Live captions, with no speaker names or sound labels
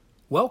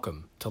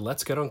Welcome to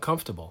Let's Get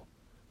Uncomfortable,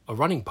 a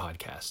running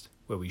podcast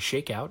where we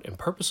shake out and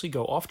purposely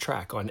go off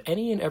track on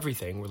any and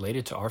everything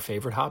related to our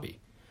favorite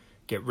hobby.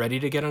 Get ready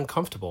to get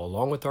uncomfortable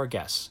along with our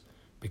guests,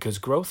 because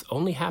growth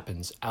only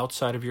happens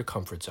outside of your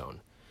comfort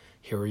zone.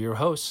 Here are your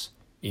hosts,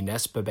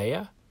 Ines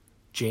Babea,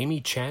 Jamie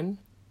Chen,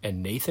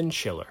 and Nathan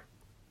Schiller.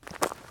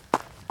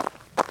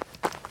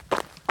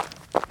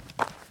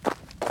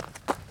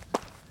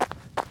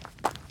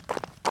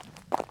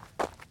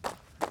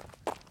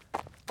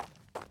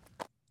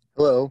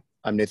 Hello,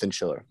 I'm Nathan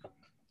Schiller.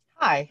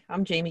 Hi,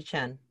 I'm Jamie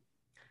Chen.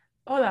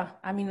 Hola,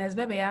 I'm Ines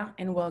Bebea,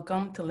 and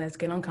welcome to Let's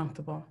Get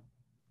Uncomfortable.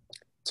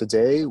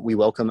 Today, we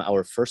welcome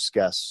our first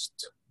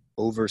guest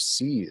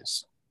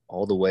overseas,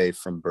 all the way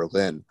from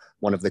Berlin,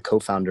 one of the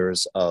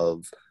co-founders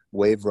of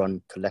Wave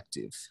Run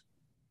Collective.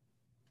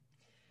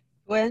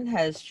 Gwen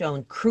has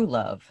shown crew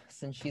love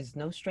since she's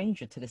no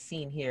stranger to the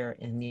scene here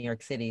in New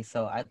York City,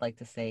 so I'd like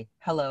to say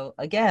hello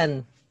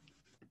again.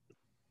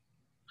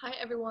 Hi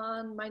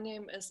everyone, my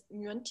name is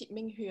Nguyen Thị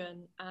Minh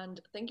Huyên,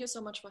 and thank you so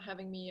much for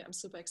having me. I'm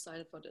super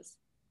excited for this.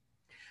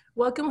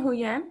 Welcome,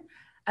 Huyen.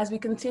 As we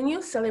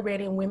continue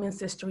celebrating Women's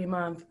History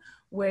Month,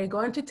 we're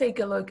going to take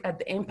a look at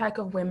the impact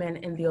of women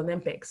in the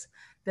Olympics.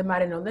 The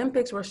modern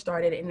Olympics were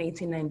started in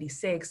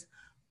 1896,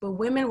 but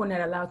women were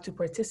not allowed to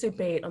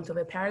participate until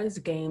the Paris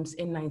Games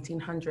in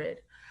 1900.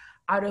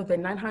 Out of the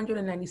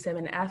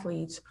 997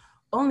 athletes,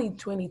 only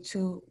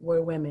 22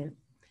 were women.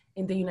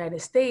 In the United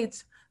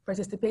States,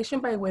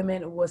 participation by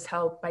women was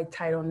helped by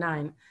Title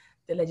IX,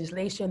 the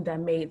legislation that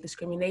made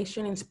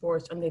discrimination in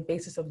sports on the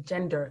basis of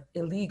gender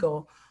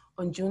illegal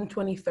on June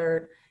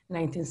 23,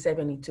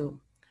 1972.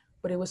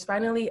 But it was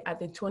finally at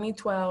the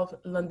 2012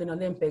 London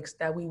Olympics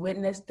that we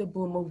witnessed the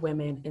boom of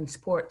women in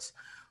sports.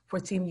 For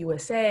Team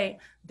USA,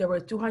 there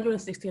were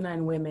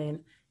 269 women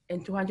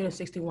and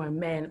 261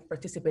 men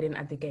participating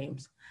at the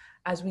Games.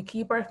 As we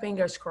keep our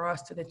fingers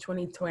crossed to the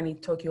 2020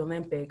 Tokyo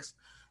Olympics,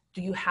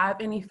 do you have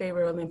any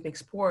favorite Olympic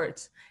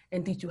sports?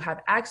 And did you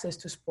have access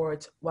to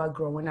sports while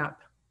growing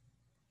up?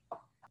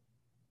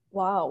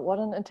 Wow, what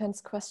an intense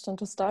question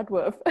to start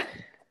with.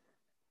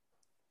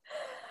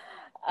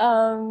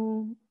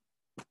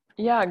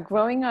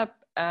 Growing up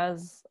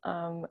as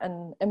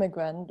an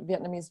immigrant,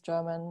 Vietnamese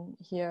German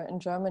here in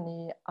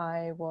Germany,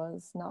 I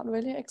was not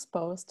really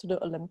exposed to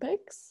the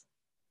Olympics.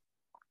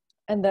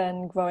 And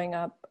then growing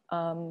up,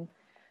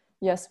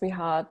 yes, we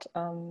had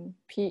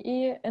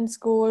PE in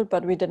school,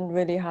 but we didn't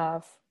really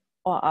have,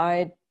 or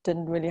I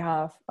didn't really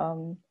have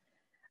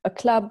a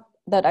club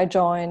that I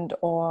joined,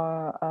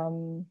 or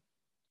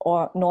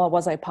nor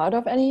was I part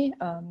of any.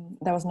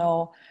 There was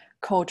no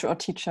coach or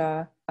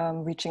teacher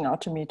reaching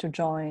out to me to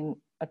join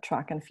a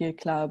track and field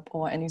club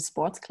or any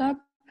sports club.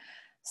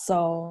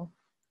 So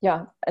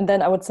yeah, and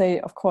then I would say,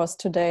 of course,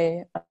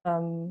 today,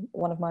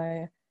 one of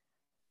my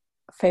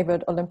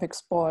favorite Olympic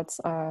sports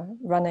are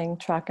running,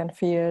 track and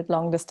field,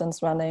 long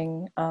distance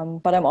running.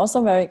 But I'm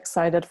also very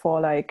excited for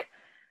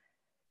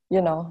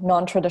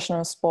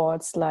non-traditional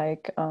sports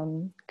like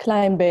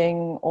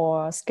climbing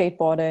or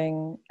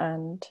skateboarding,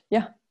 and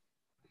yeah.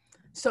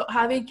 So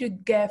how did you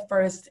get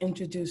first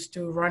introduced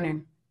to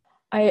running?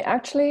 I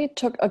actually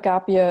took a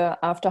gap year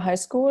after high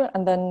school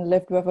and then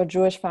lived with a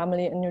Jewish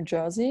family in New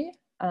Jersey.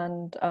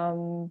 And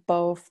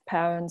both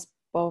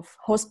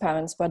host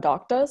parents were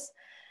doctors.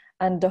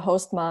 And the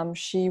host mom,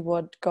 she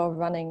would go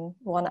running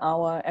 1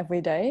 hour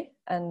every day.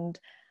 And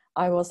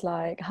I was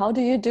like, how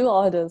do you do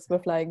all this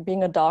with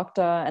being a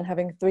doctor and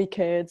having 3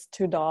 kids,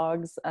 2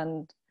 dogs,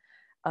 and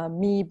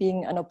me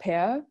being an au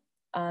pair?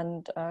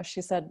 And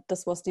she said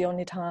this was the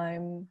only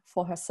time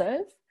for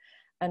herself.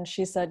 And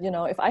she said,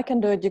 if I can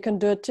do it, you can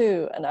do it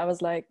too. And I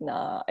was like,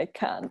 nah, I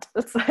can't.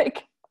 It's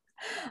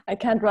I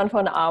can't run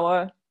for an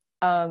hour.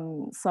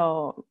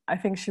 So I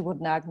think she would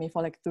nag me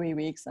for 3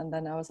 weeks. And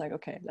then I was like,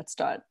 okay, let's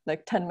start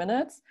 10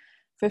 minutes,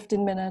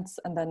 15 minutes.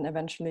 And then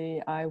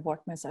eventually I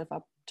worked myself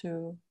up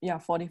to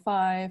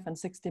 45 and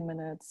 60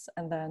 minutes.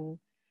 And then,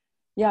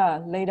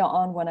 later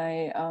on when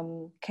I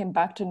came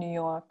back to New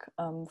York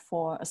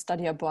for a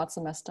study abroad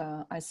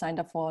semester, I signed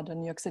up for the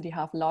New York City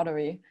Half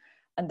Lottery.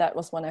 And that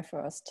was when I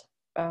first,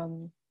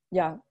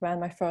 ran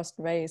my first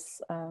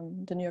race,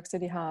 the New York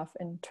City Half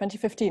in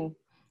 2015.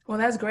 Well,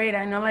 that's great.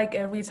 I know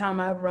every time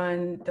I've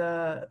run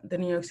the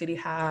New York City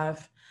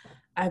Half,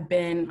 I've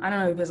been, I don't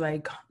know if it's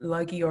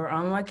lucky or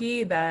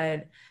unlucky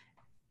that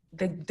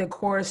the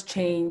course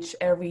changed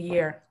every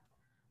year.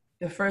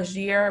 The first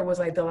year was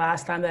the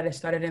last time that it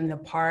started in the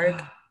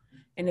park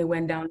and it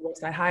went down the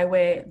West Side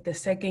Highway. The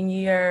second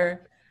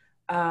year,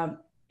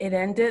 it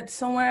ended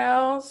somewhere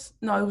else.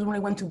 No, it was when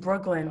it went to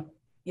Brooklyn.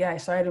 Yeah,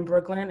 it started in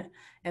Brooklyn.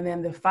 And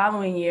then the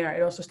following year,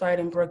 it also started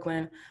in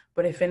Brooklyn,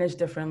 but it finished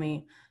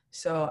differently.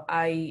 So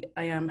I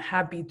am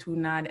happy to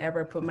not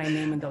ever put my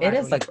name in the lottery. It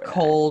is a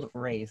cold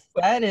race.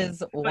 That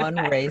is one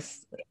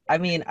race. I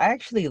mean, I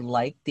actually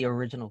like the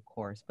original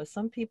course, but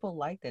some people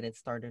like that it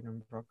started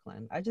in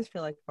Brooklyn. I just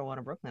feel like if I want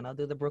to Brooklyn, I'll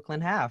do the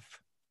Brooklyn Half.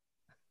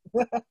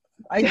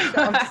 I'm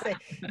just saying.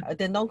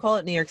 Then don't call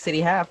it New York City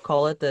Half.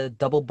 Call it the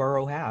Double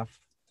Borough Half.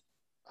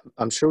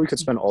 I'm sure we could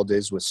spend all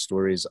days with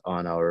stories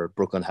on our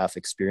Brooklyn Half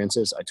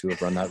experiences. I too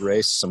have run that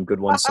race, some good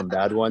ones, some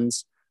bad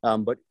ones.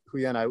 But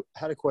Huyen, I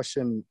had a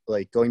question,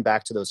 like going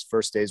back to those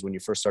first days when you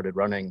first started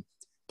running,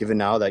 given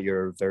now that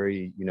you're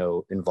very,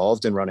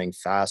 involved in running,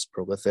 fast,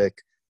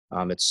 prolific,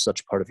 it's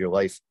such part of your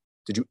life.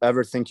 Did you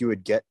ever think you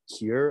would get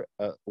here?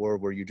 Or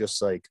were you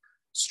just like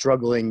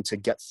struggling to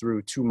get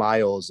through 2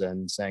 miles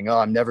and saying, oh,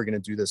 I'm never going to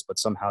do this, but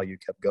somehow you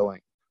kept going?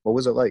 What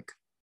was it like?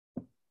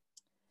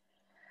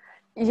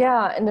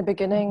 Yeah, in the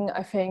beginning,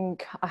 I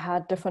think I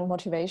had different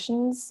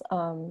motivations.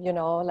 I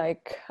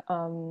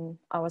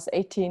was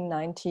 18,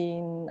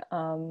 19.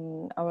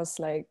 I was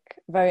like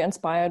very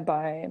inspired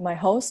by my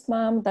host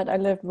mom that I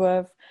lived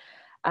with.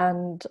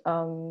 And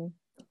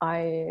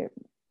it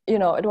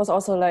was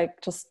also like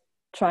just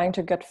trying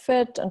to get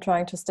fit and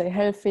trying to stay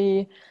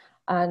healthy.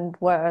 And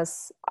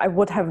whereas I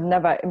would have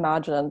never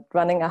imagined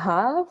running a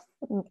half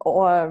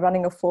or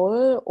running a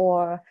full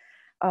or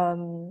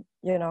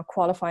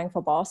qualifying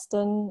for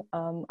Boston.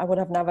 I would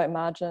have never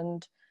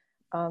imagined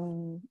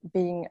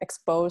being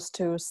exposed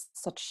to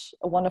such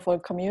a wonderful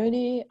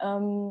community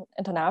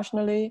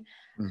internationally,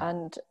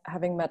 and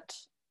having met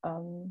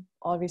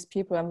all these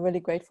people. I'm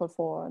really grateful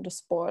for the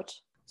sport.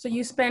 So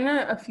you spent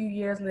a few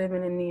years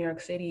living in New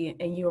York City,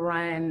 and you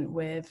ran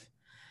with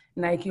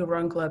Nike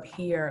Run Club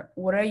here.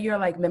 What are your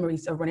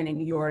memories of running in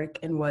New York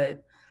and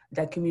what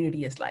that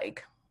community is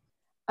like?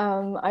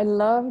 I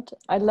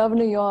love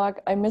New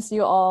York. I miss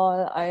you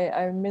all.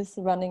 I miss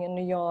running in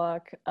New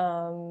York.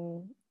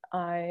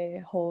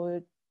 I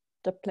hold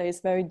the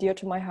place very dear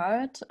to my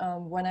heart.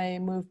 When I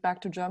moved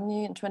back to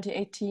Germany in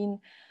 2018,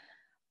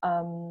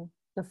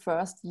 the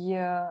first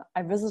year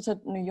I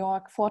visited New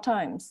York 4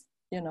 times,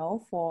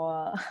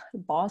 for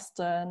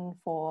Boston,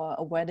 for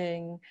a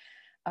wedding,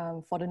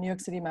 for the New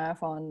York City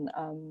Marathon.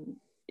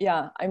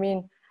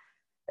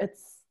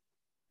 It's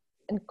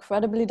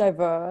incredibly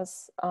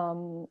diverse.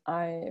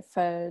 I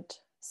felt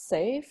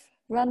safe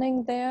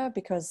running there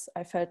because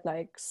I felt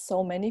like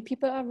so many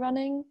people are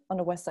running on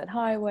the West Side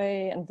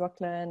Highway in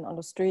Brooklyn, on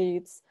the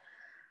streets.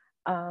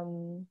 I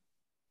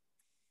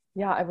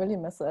really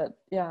miss it.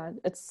 Yeah,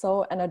 it's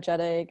so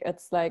energetic.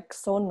 It's like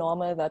so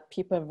normal that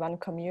people run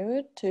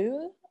commute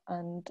too.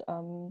 And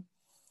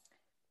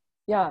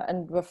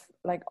and with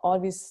like all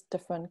these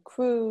different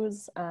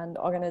crews and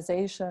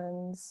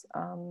organizations,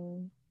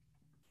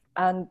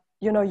 and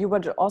you were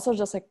also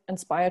just like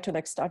inspired to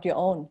like start your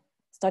own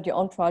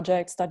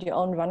project, start your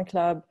own run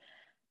club.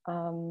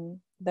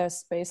 There's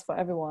space for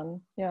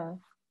everyone. Yeah.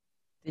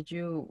 Did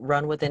you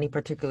run with any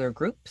particular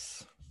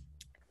groups?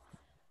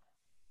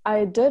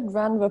 I did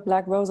run with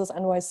Black Roses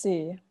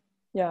NYC.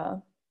 Yeah.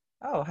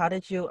 Oh, how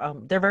did you,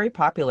 they're very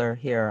popular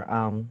here.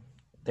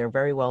 They're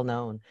very well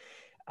known.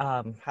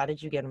 How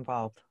did you get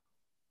involved?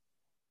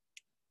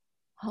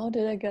 How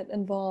did I get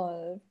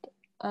involved?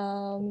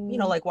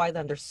 Why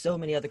them? There's so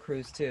many other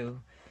crews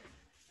too.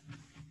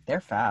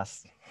 They're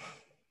fast.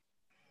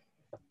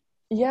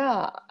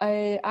 Yeah,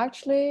 I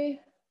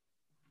actually,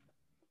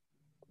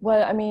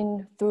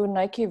 through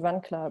Nike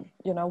Run Club,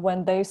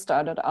 when they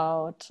started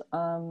out,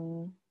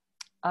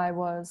 I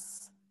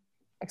was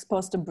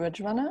exposed to bridge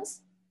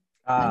runners.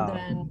 And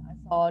then I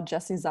saw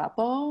Jessie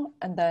Zappo,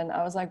 and then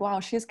I was like, wow,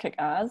 she's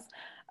kick-ass.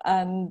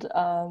 And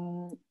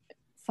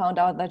found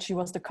out that she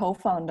was the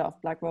co-founder of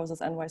Black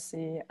Roses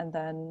NYC. And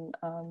then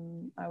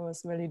I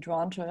was really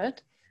drawn to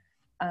it.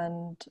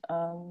 And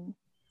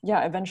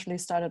eventually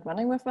started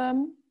running with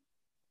them.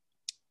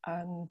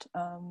 And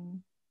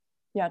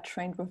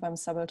trained with them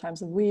several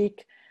times a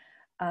week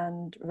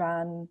and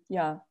ran,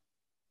 the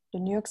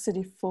New York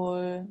City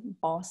Full,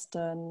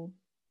 Boston.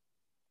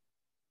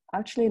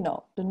 Actually,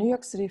 no, the New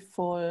York City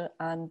Full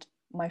and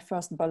my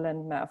first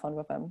Berlin Marathon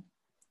with them.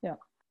 Yeah.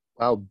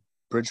 Wow,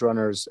 Bridge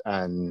Runners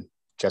and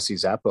Jessie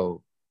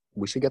Zappo,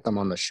 we should get them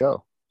on the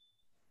show.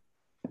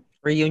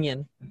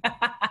 Reunion.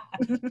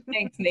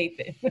 Thanks,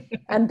 Nathan.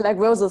 And Black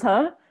Roses,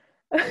 huh?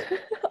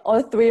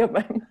 All 3 of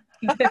them.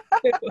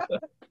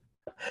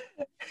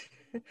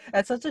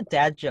 That's such a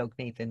dad joke,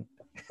 Nathan.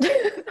 Do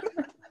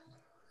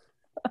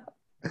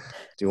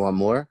you want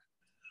more?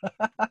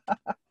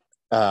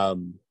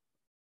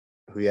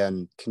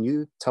 Huyen, can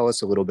you tell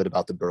us a little bit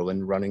about the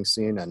Berlin running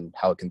scene and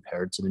how it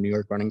compared to the New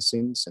York running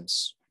scene,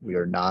 since we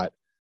are not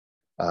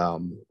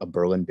a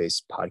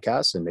Berlin-based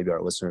podcast, and maybe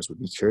our listeners would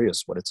be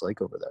curious what it's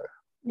like over there?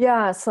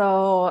 Yeah,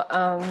 so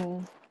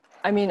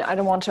I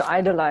don't want to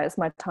idolize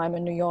my time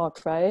in New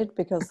York, right?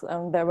 Because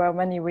there were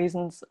many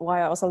reasons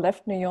why I also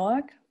left New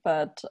York,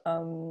 but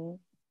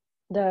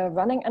the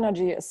running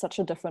energy is such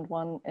a different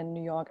one in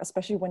New York,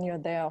 especially when you're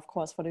there, of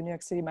course, for the New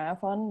York City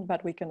Marathon.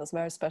 That weekend is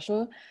very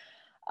special.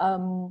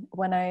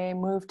 When I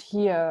moved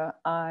here,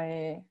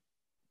 I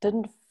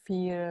didn't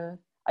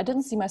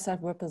see myself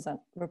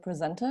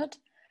represented,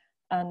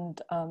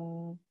 and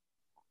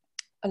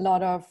a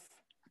lot of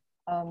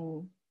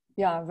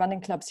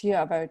running clubs here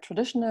are very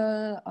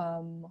traditional,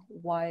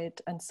 white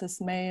and cis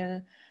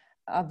male,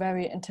 are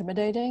very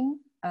intimidating,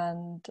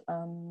 and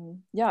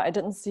I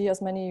didn't see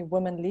as many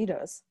women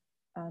leaders,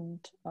 and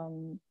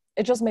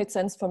it just made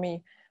sense for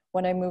me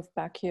when I moved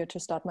back here to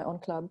start my own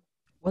club.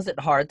 Was it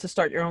hard to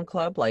start your own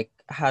club? Like,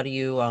 how do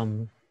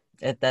you,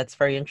 that's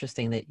very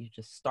interesting that you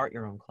just start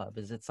your own club.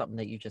 Is it something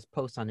that you just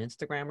post on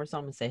Instagram or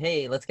something and say,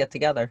 hey, let's get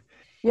together?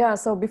 Yeah,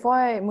 so before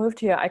I moved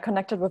here, I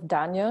connected with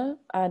Daniel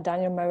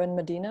Marin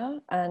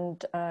Medina,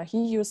 and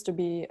he used to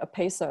be a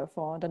pacer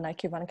for the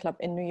Nike Run Club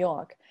in New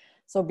York.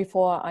 So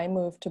before I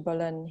moved to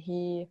Berlin,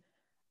 he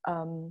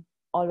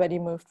already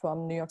moved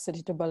from New York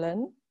City to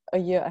Berlin a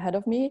year ahead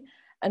of me.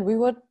 And we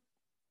would,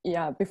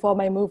 before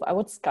my move, I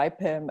would Skype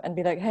him and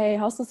be like, hey,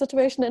 how's the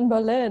situation in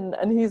Berlin?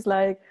 And he's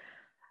like,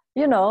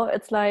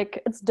 it's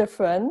like, it's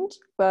different,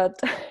 but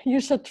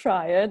you should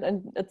try it,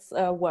 and it's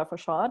worth a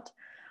shot.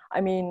 I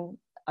mean,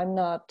 I'm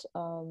not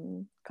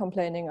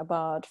complaining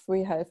about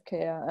free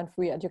healthcare and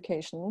free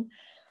education.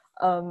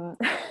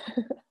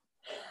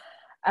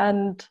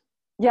 And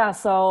yeah,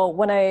 so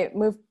when I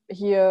moved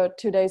here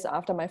 2 days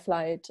after my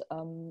flight,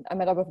 I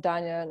met up with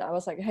Daniel, and I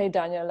was like, hey,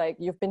 Daniel, like,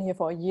 you've been here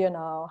for a year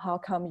now. How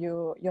come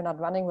you're not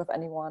running with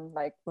anyone,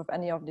 like with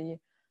any of the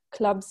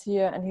clubs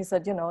here? And he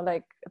said,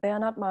 like, they are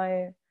not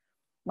my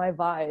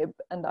vibe.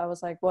 And I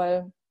was like,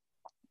 well,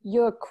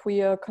 you're a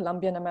queer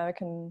Colombian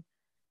American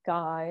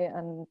guy,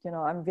 and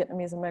I'm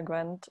Vietnamese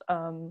immigrant,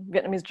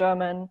 Vietnamese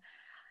German.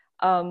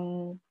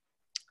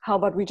 How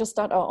about we just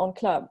start our own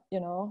club?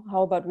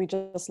 How about we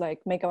just like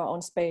make our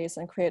own space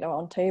and create our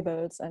own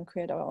tables and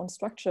create our own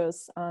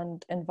structures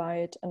and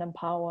invite and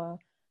empower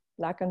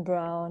Black and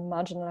brown,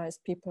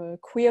 marginalized people,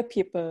 queer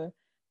people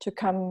to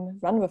come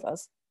run with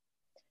us.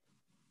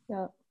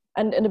 Yeah.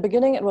 And in the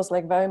beginning, it was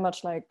like very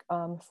much like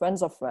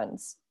friends of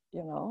friends,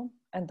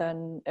 and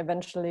then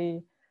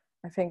eventually,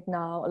 I think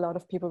now a lot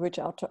of people reach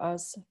out to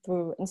us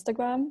through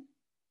Instagram.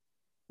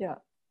 Yeah.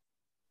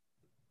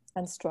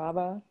 And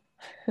Strava.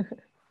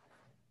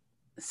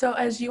 So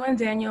as you and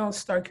Daniel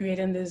start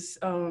creating this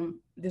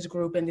this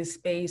group and this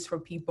space for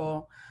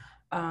people,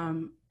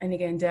 and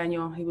again,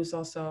 Daniel, he was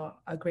also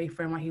a great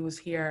friend when he was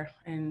here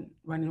and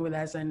running with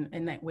us and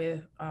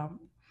with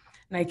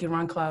Nike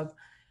Run Club.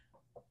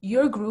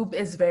 Your group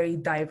is very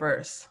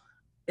diverse.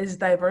 Is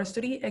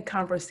diversity a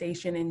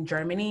conversation in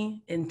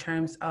Germany in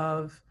terms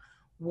of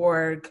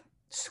work,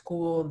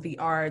 school, the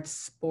arts,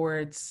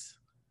 sports?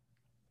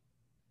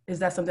 Is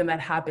that something that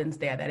happens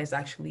there that is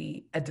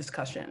actually a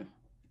discussion?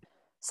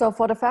 So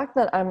for the fact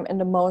that I'm in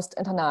the most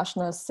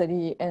international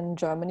city in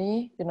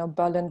Germany,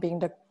 Berlin being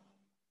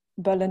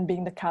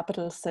the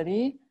capital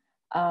city,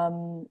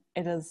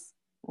 it is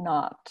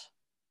not.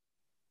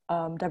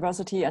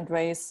 Diversity and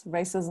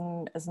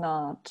racism is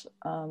not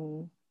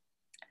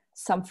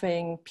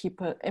something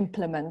people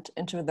implement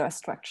into their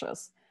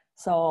structures.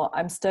 So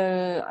I'm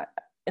still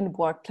in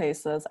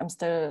workplaces, I'm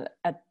still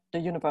at the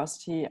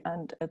university,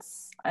 and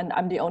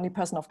I'm the only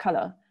person of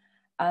color.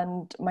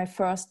 And my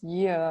first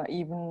year,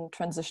 even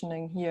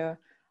transitioning here,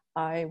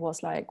 I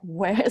was like,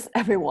 where is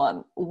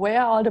everyone?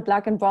 Where are all the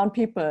Black and brown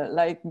people?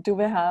 Like,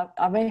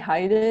 are they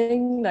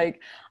hiding?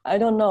 Like, I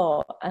don't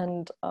know.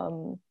 And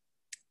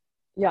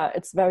yeah,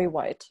 it's very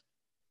white.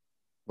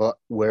 Well,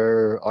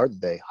 where are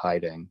they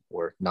hiding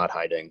or not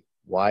hiding?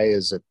 Why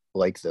is it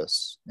like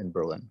this in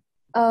Berlin?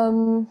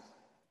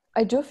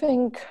 I do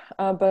think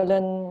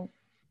Berlin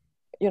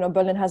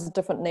has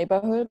different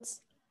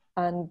neighborhoods,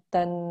 and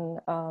then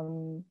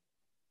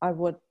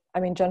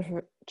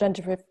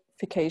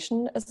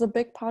gentrification is a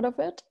big part of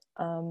it,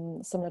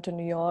 similar to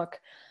New York.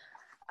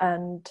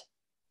 And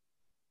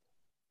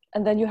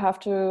then you have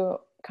to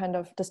kind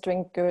of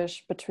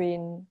distinguish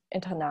between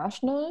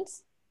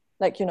internationals,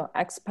 like,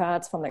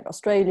 expats from like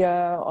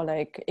Australia or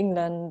like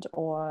England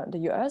or the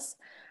US,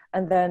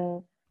 and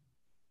then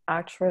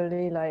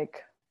actually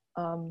like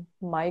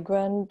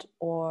migrant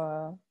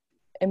or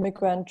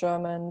immigrant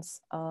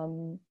Germans.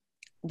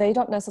 They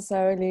don't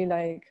necessarily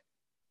like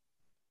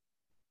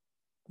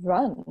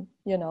run,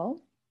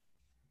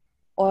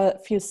 or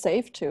feel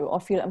safe to, or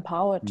feel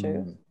empowered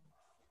to.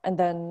 And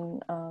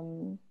then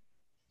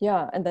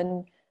and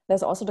then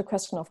there's also the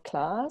question of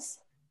class,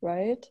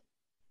 right?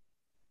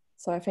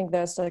 So I think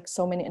there's like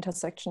so many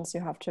intersections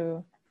you have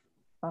to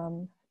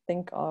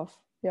think of.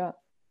 Yeah,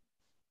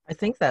 I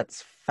think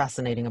that's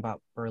fascinating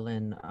about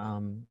Berlin.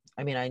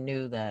 I mean, I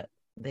knew that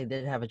they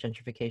did have a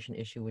gentrification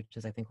issue, which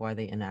is, I think, why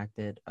they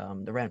enacted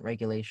the rent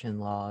regulation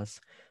laws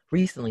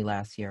recently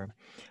last year.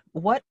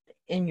 What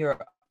in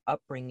your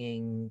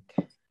upbringing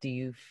do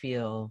you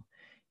feel,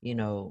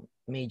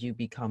 made you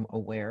become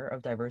aware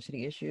of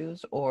diversity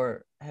issues?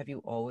 Or have you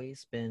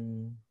always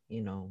been,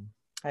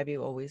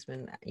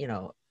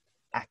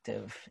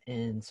 active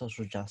in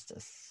social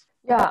justice?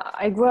 Yeah,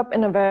 I grew up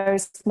in a very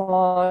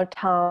small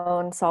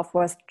town,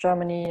 Southwest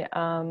Germany,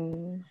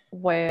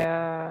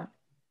 where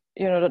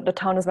the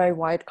town is very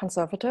white,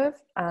 conservative,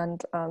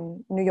 and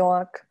in New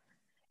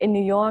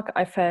York,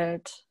 I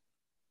felt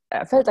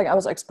like I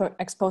was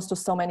exposed to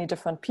so many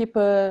different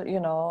people,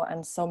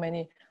 and so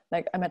many,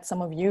 like, I met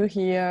some of you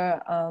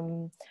here,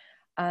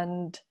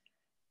 and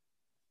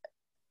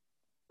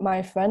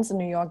my friends in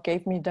New York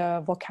gave me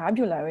the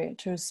vocabulary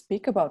to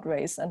speak about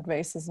race and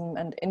racism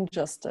and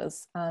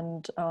injustice,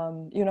 and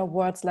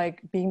words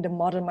like being the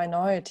model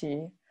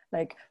minority,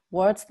 like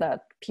words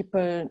that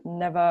people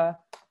never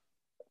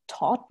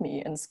taught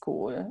me in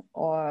school,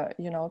 or,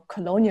 you know,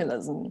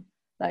 colonialism.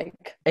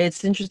 Like,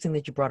 It's interesting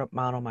that you brought up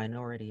model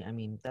minority. I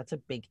mean, that's a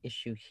big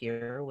issue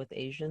here with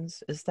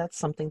Asians. Is that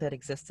something that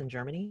exists in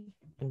Germany,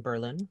 in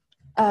Berlin?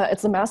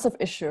 it's a massive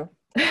issue.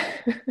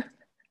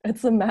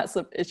 It's a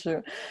massive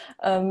issue.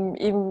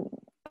 Even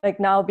like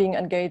now being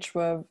engaged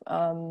with,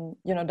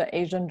 you know, the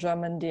Asian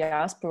German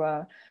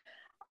diaspora,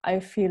 I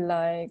feel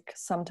like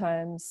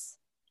sometimes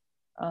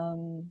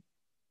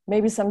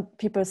maybe some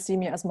people see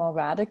me as more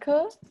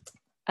radical.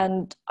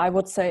 And I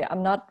would say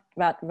I'm not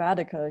that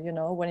radical, you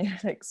know, when you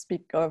like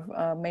speak of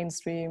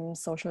mainstream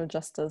social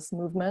justice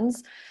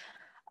movements.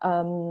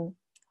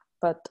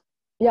 But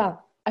yeah,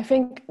 I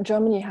think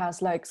Germany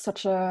has like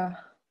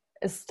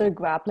is still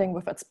grappling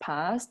with its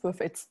past,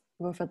 with its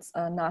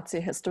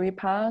Nazi history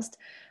past.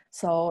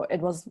 So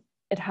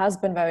it has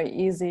been very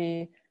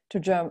easy to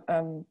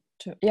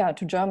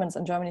Germans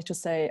in Germany to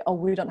say, oh,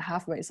 we don't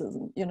have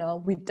racism, you know,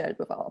 we dealt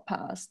with our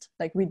past.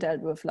 Like we dealt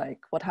with like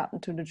what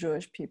happened to the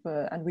Jewish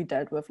people, and we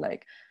dealt with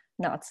like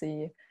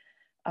Nazi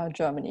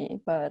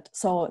Germany. But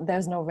so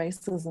there's no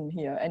racism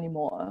here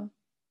anymore.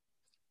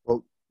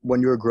 Well,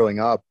 when you were growing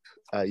up,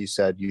 you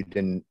said you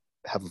didn't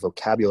have a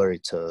vocabulary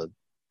to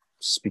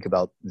speak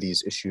about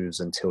these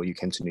issues until you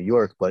came to New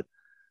York, but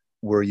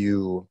were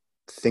you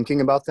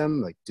thinking about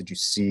them? Like, did you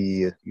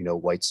see, you know,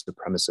 white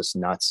supremacist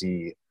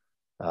Nazi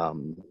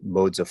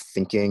modes of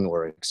thinking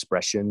or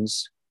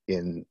expressions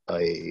in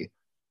a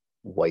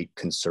white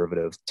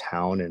conservative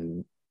town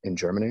in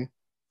Germany?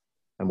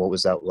 And what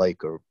was that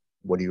like, or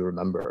what do you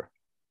remember?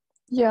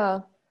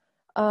 Yeah,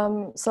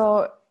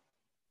 so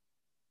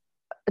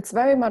it's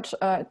very much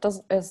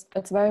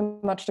it's very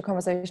much the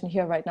conversation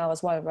here right now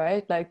as well,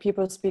 right? Like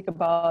people speak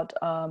about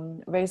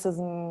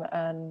racism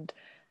and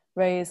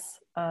race,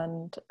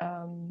 and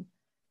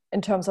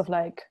in terms of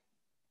like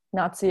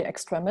Nazi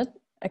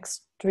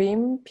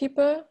extreme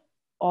people,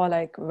 or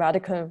like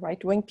radical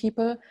right-wing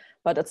people.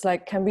 But it's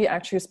like, can we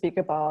actually speak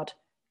about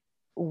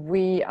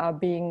we are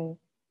being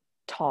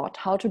taught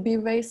how to be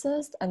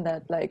racist, and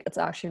that like it's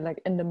actually like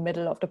in the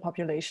middle of the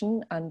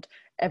population and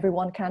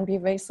everyone can be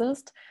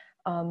racist?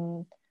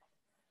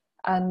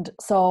 And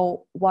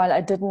so while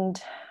I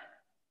didn't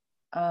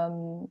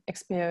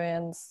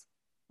experience,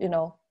 you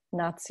know,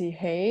 Nazi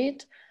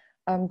hate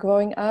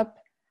growing up,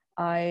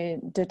 I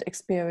did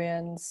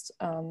experience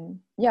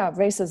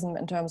racism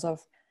in terms of,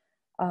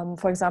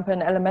 for example,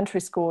 in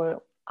elementary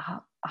school,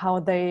 how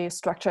they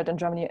structured in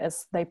Germany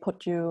is they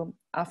put you,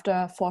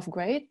 after fourth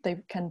grade, they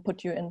can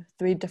put you in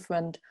 3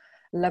 different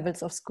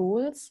levels of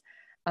schools,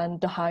 and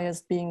the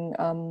highest being,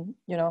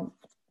 you know,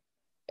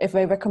 if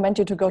they recommend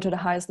you to go to the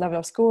highest level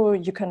of school,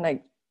 you can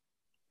like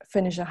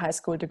finish a high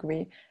school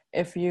degree.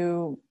 If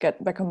you get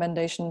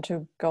recommendation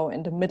to go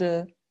in the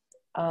middle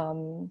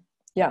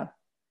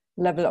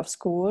level of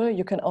school,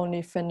 you can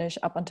only finish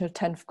up until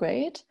 10th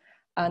grade.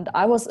 And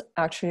I was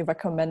actually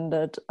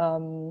recommended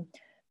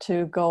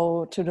to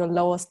go to the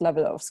lowest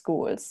level of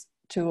schools,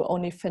 to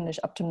only finish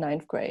up to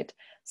 9th grade.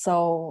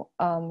 So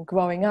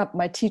growing up,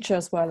 my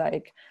teachers were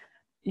like,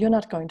 you're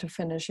not going to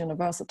finish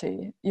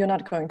university, you're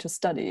not going to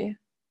study.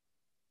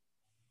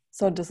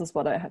 So this is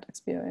what I had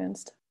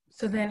experienced.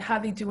 So then how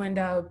did you end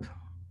up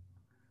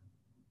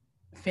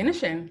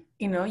finishing?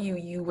 You know,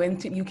 you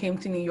came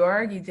to New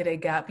York, you did a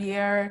gap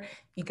year,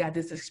 you got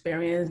this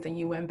experience, then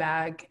you went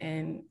back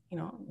and, you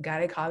know,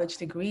 got a college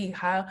degree.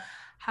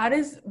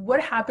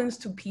 What happens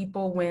to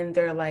people when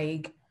they're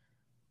like,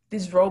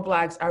 these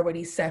roadblocks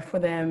already set for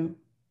them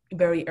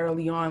very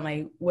early on?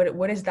 Like,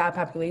 what is that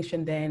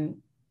population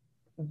then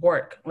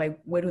work? Like,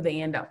 where do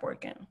they end up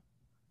working?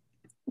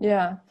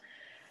 Yeah.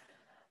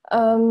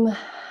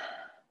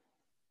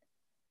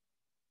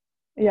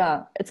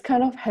 Yeah, it's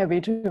kind of heavy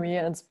to me,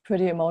 and it's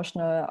pretty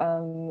emotional.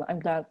 I'm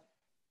glad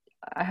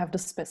I have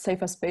this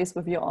safer space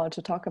with you all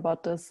to talk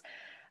about this.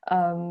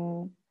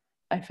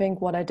 I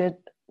think what I did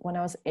when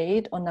I was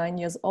 8 or 9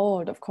 years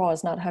old, of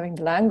course, not having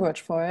the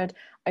language for it,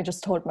 I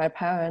just told my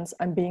parents,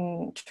 I'm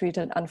being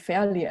treated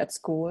unfairly at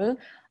school.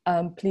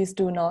 Please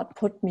do not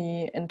put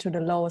me into the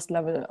lowest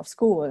level of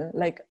school.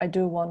 Like I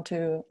want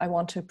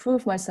to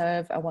prove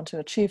myself. I want to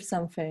achieve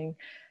something.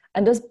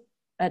 And this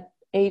at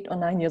 8 or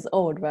 9 years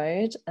old,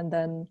 right? And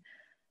then,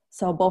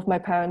 so both my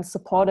parents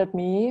supported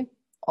me,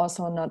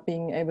 also not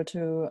being able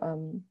to,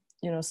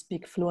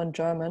 speak fluent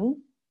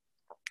German.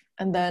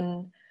 And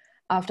then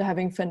after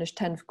having finished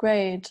 10th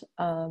grade,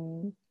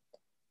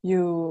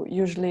 you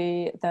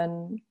usually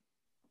then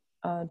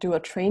do a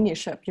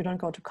traineeship. You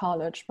don't go to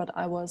college, but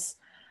I was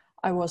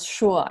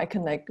sure I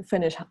can like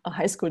finish a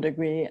high school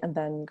degree and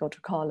then go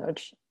to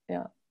college.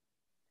 Yeah.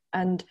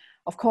 And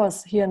of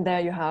course, here and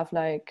there you have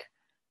like,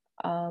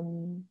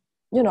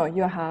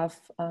 you have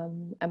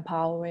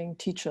empowering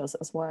teachers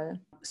as well.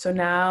 So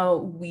now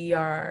we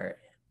are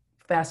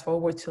fast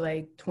forward to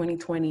like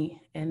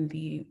 2020 and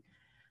the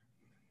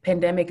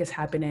pandemic is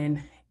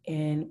happening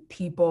and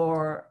people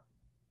are,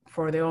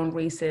 for their own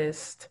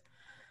racist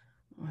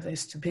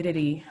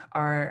stupidity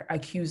are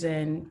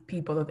accusing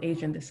people of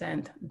Asian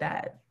descent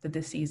that the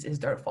disease is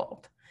their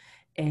fault.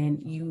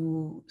 And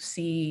you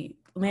see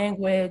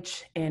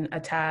language and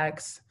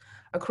attacks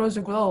across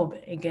the globe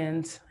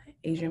against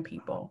Asian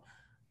people.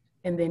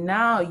 And then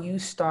now you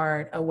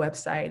start a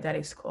website that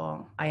is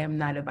called I Am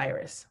Not a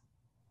Virus,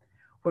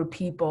 where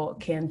people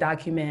can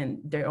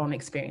document their own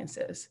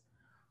experiences.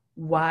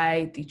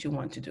 Why did you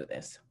want to do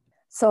this?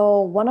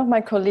 So one of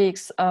my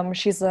colleagues,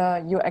 she's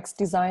a UX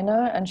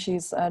designer and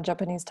she's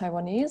Japanese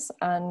Taiwanese,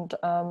 and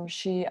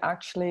she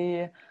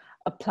actually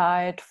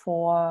applied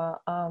for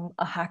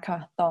a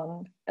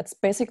hackathon. It's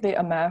basically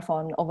a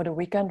marathon over the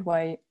weekend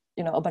where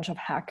a bunch of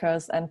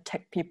hackers and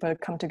tech people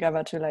come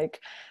together to like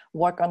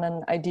work on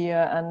an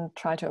idea and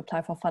try to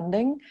apply for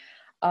funding.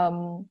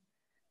 Her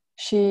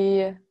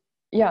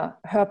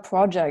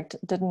project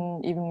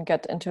didn't even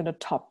get into the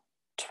top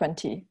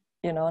 20,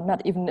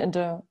 not even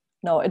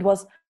it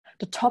was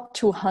the top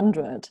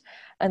 200.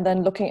 And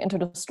then looking into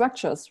the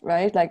structures,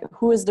 right? Like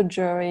who is the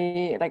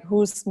jury, like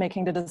who's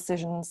making the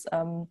decisions,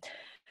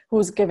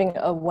 who's giving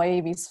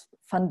away these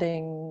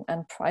funding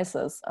and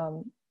prizes.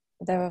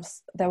 There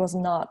was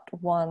not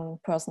one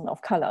person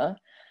of color.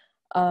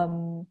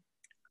 And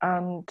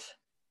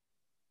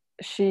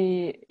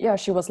she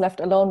was left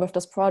alone with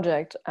this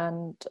project.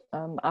 And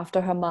after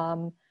her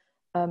mom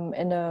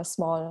in a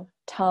small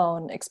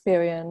town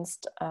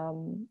experienced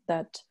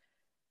that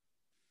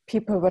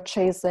people were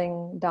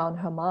chasing down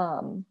her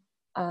mom,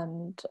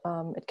 and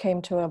it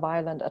came to a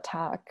violent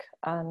attack.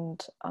 And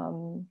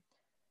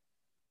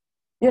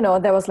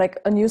there was like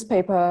a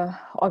newspaper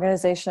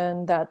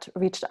organization that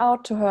reached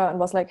out to her and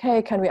was like,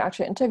 hey, can we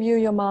actually interview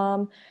your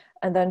mom?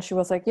 And then she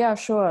was like, yeah,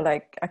 sure,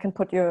 like I can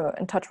put you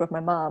in touch with my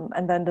mom.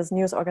 And then this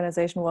news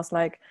organization was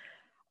like,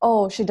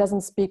 oh, she doesn't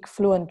speak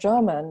fluent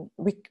German,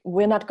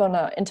 we're not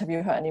gonna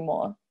interview her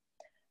anymore.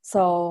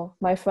 So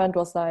my friend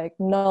was like,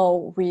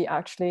 no, we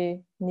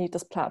actually need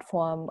this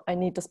platform. I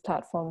need this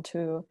platform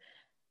to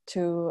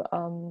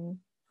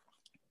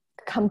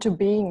come to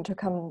being, to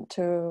come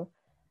to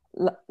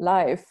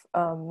life,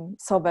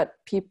 so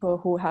that people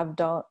who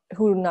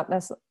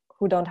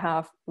don't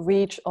have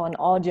reach or an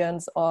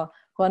audience, or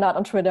who are not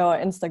on Twitter or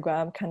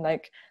Instagram, can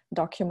like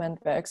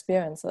document their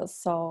experiences.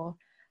 So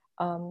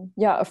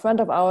a friend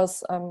of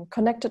ours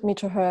connected me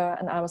to her,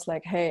 and I was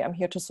like, hey, I'm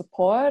here to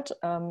support.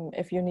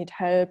 If you need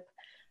help,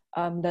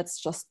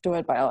 let's just do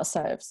it by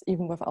ourselves,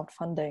 even without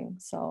funding.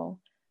 So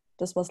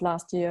this was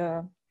last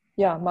year,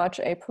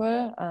 March,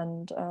 April,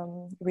 and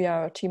we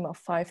are a team of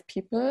 5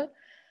 people,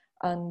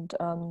 and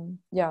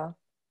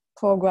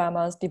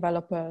programmers,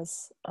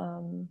 developers,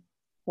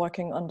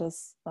 working on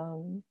this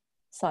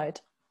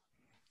site.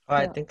 Well,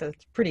 I think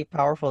that's pretty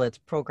powerful. It's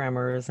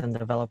programmers and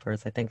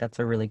developers. I think that's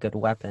a really good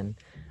weapon.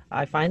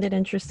 I find it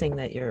interesting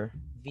that you're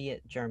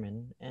Viet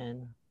German,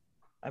 and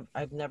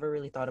I've never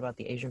really thought about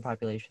the Asian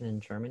population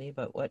in Germany,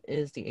 but what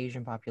is the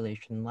Asian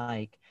population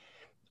like?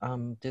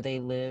 Do they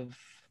live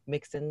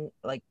mixed in,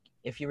 like,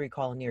 if you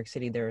recall in New York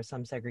City, there are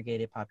some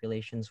segregated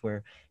populations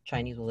where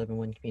Chinese will live in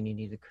one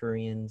community, the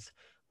Koreans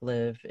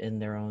live in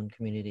their own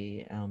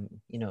community,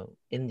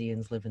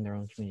 Indians live in their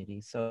own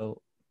community.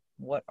 So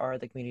what are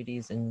the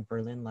communities in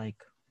Berlin like?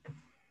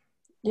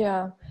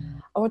 Yeah,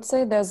 I would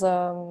say there's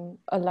a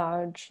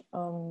large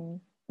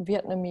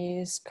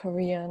Vietnamese,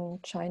 Korean,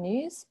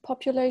 Chinese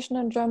population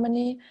in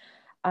Germany.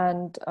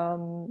 And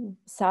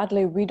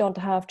sadly, we don't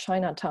have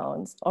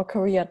Chinatowns or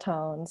Korea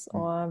towns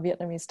or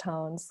Vietnamese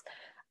towns.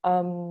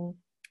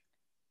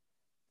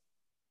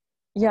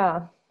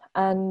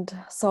 And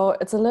so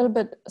it's a little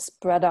bit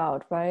spread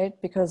out, right?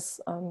 Because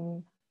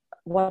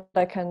what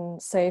I can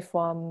say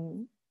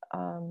from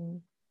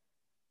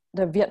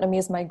the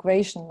Vietnamese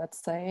migration,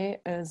 let's say,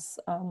 is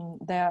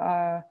there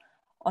are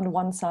on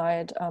one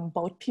side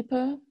boat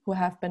people who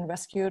have been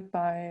rescued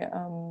by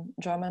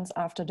Germans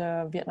after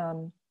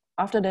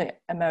the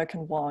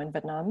American War in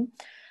Vietnam.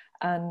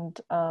 And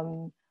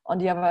on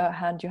the other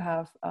hand, you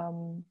have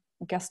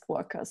guest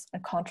workers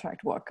and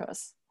contract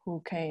workers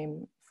who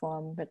came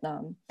from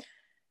Vietnam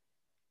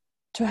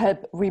to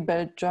help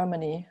rebuild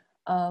Germany.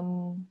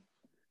 And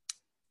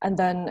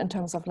then in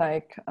terms of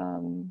like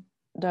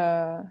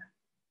the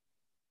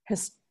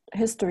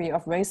history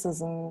of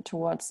racism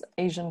towards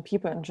Asian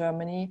people in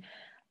Germany,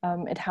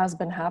 it has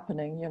been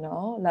happening,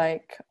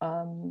 like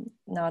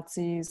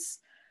Nazis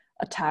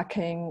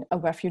attacking a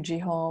refugee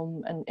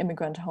home, an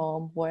immigrant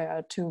home,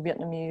 where 2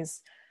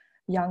 Vietnamese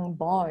young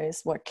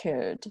boys were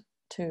killed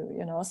too,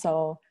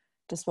 so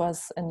this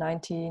was in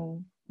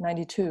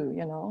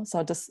 1992,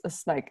 so this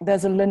is like,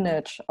 there's a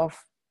lineage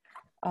of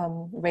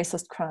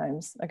racist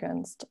crimes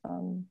against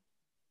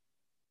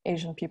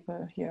Asian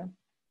people here.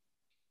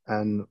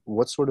 And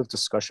what sort of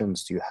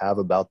discussions do you have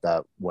about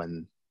that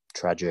when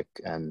tragic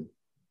and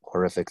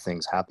horrific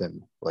things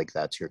happen like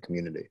that to your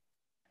community?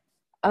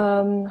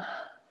 Well,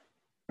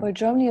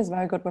 Germany is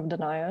very good with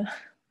denial.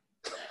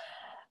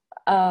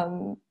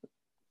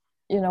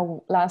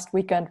 Last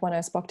weekend when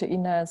I spoke to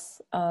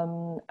Ines,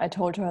 I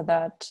told her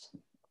that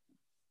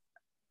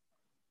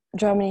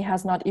Germany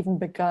has not even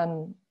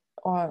begun,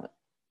 or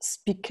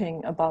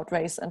speaking about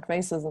race and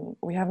racism.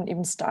 We haven't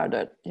even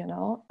started, you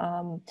know.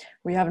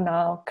 We have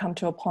now come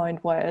to a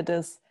point where it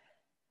is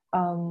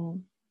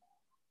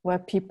where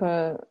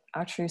people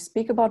actually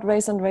speak about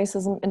race and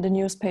racism in the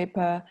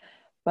newspaper,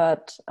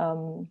 but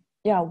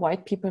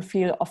white people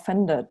feel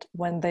offended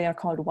when they are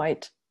called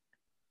white.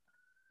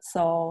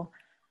 So,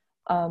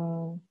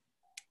 and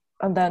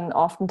then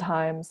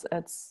oftentimes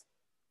it's,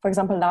 for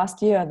example,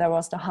 last year there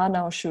was the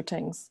Hanau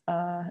shootings.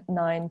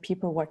 9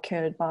 people were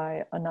killed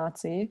by a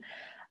Nazi,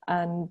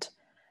 and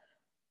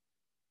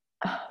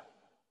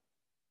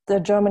the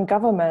German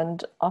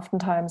government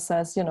oftentimes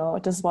says, you know,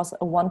 this was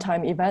a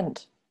one-time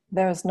event.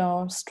 There is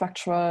no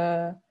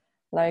structural,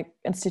 like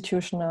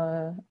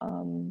institutional,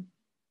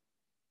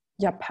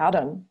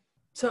 pattern.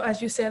 So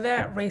as you said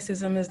that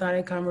racism is not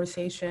a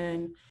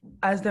conversation,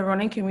 as the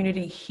running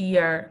community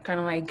here kind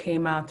of like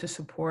came out to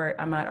support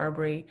Ahmaud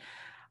Arbery,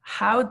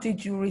 how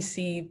did you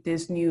receive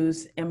this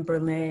news in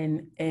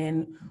Berlin,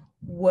 and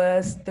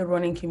was the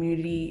running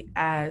community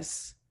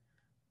as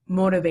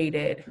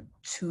motivated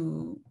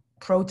to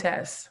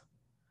protest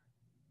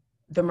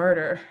the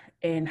murder,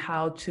 and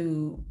how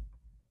to,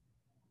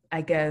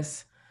 I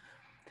guess,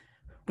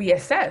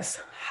 reassess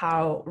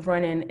how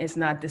running is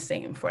not the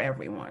same for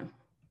everyone?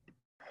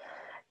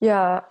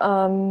 Yeah,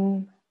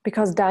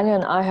 because Daniel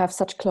and I have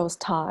such close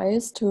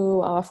ties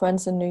to our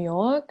friends in New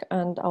York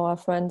and our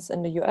friends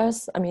in the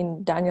US. I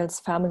mean, Daniel's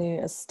family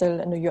is still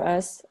in the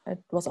US. It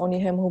was only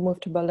him who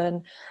moved to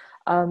Berlin.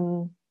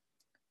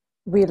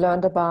 We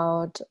learned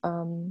about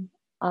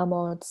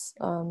Ahmaud's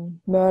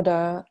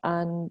murder,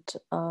 and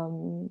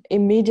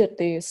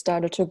immediately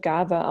started to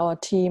gather our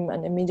team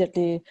and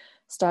immediately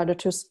started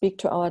to speak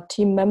to our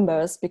team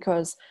members,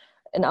 because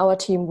in our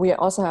team we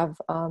also have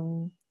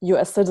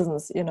US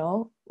citizens, you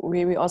know.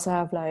 We also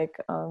have like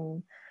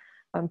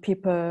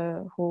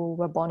people who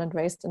were born and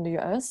raised in the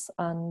US,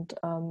 and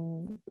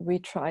we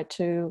try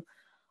to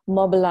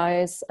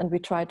mobilize and we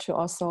try to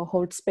also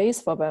hold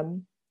space for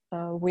them.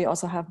 We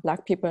also have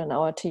Black people in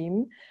our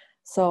team.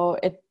 So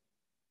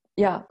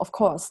of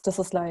course, this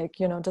is like,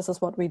 you know, this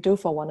is what we do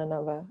for one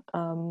another.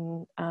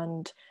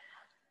 And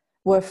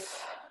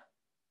with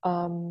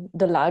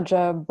the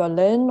larger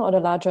Berlin or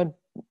the larger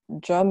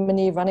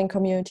Germany running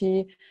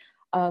community,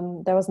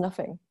 there was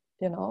nothing,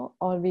 you know.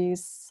 All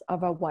these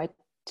other white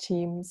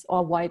teams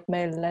or white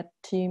male-led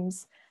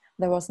teams,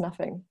 there was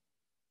nothing.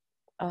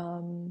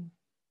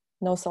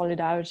 No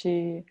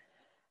solidarity,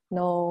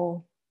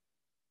 no,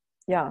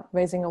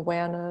 raising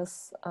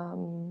awareness.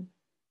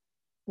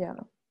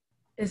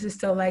 Is it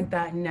still like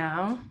that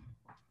now,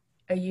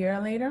 a year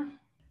later?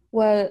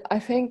 Well, I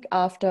think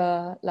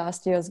after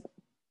last year's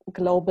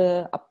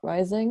global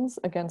uprisings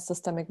against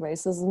systemic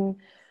racism,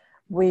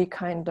 we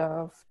kind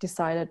of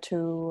decided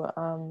to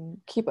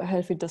keep a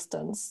healthy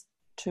distance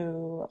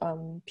to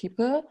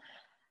people,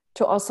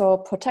 to also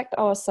protect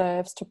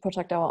ourselves, to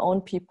protect our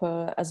own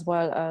people, as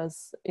well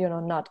as, you know,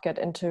 not get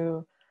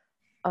into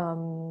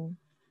the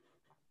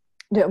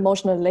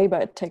emotional labor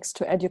it takes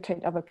to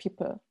educate other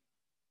people.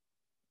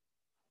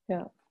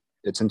 Yeah.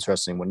 It's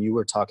interesting when you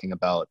were talking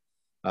about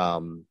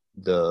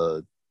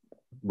the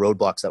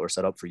roadblocks that were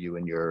set up for you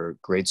in your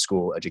grade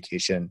school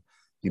education.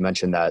 You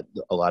mentioned that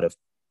a lot of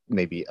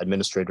maybe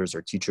administrators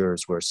or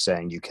teachers were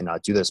saying you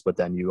cannot do this, but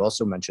then you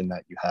also mentioned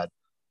that you had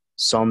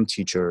some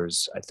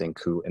teachers, I think,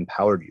 who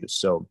empowered you.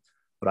 So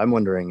what I'm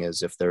wondering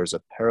is if there's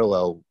a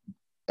parallel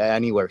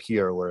anywhere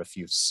here, or if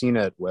you've seen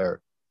it,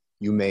 where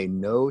you may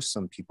know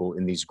some people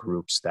in these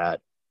groups that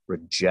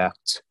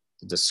reject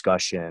the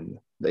discussion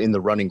in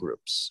the running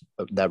groups,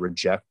 that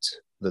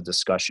reject the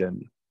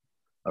discussion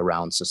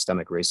around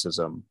systemic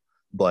racism,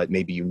 but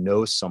maybe you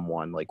know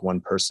someone, like one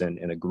person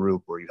in a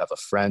group, or you have a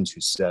friend who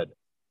said,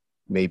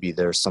 maybe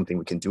there's something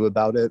we can do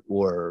about it?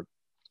 Or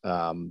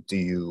do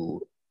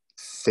you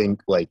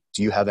think, like,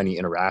 do you have any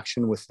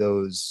interaction with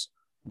those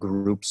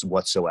groups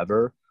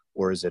whatsoever?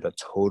 Or is it a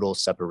total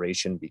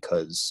separation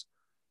because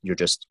you're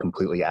just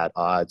completely at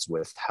odds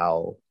with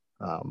how,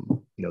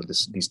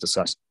 these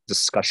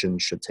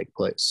discussions should take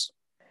place?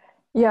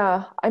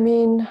 Yeah, I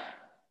mean,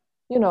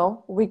 you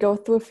know, we go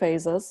through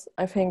phases.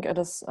 I think it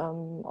is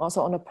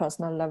also on a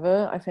personal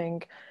level. I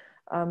think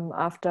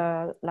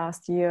after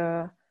last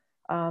year,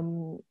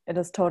 it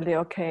is totally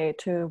okay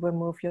to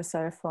remove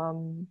yourself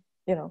from,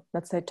 you know,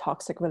 let's say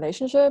toxic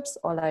relationships,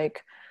 or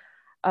like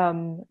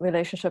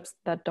relationships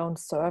that don't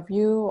serve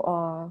you,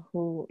 or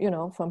who, you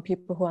know, from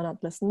people who are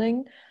not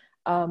listening.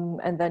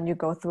 And then you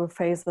go through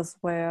phases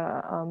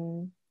where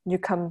you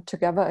come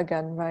together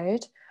again,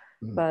 right?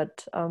 Mm.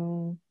 But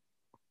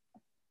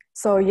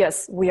so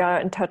yes, we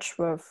are in touch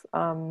with,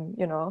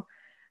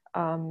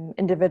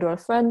 individual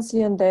friends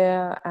here and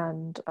there,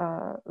 and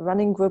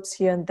running groups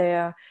here and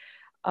there.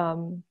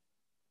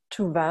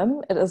 To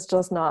them, it is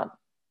just not,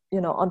 you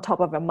know, on top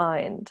of their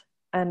mind.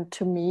 And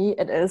to me,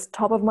 it is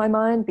top of my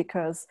mind,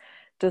 because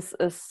this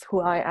is who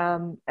I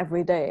am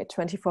every day,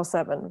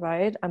 24/7,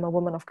 right? I'm a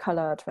woman of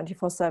color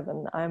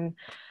 24/7.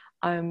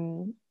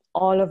 I'm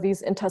all of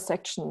these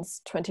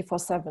intersections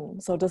 24/7.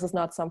 So this is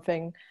not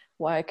something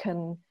where I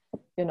can,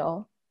 you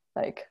know,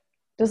 like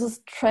this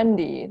is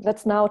trendy,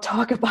 let's now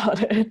talk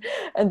about it.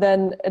 And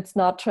then it's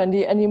not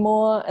trendy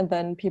anymore. And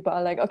then people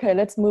are like, okay,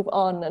 let's move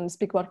on and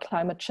speak about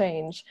climate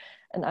change.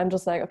 And I'm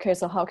just like, okay,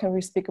 so how can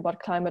we speak about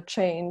climate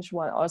change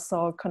while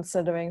also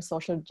considering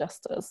social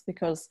justice?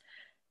 Because,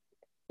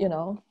 you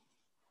know,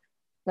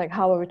 like,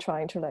 how are we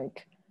trying to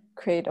like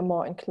create a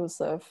more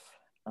inclusive,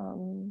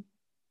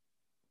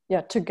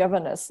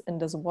 togetherness in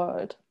this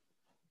world,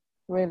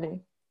 really?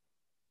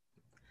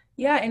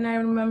 Yeah, and I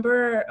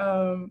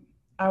remember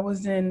I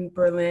was in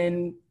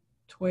Berlin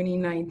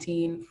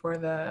 2019 for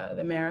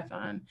the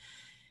marathon,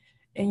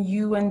 and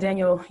you and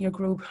Daniel, your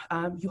group,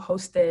 you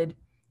hosted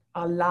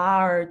a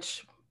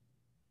large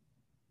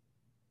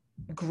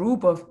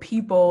group of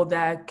people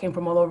that came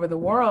from all over the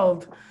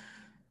world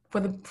for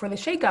the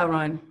Shakeout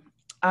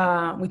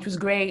Run, which was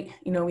great.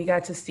 You know, we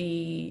got to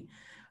see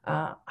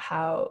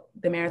how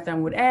the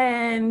marathon would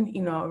end.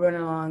 You know, run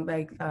along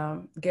like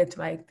get to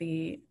like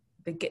the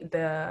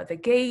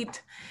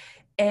gate,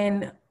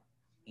 and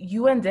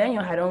you and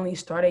Daniel had only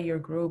started your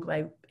group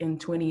like in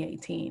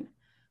 2018.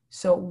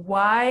 So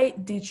why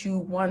did you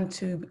want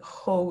to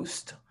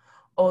host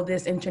all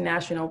these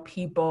international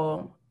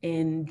people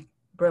in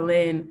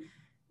Berlin,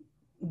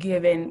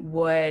 given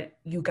what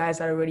you guys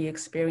had already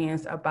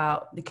experienced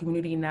about the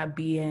community not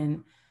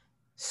being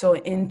so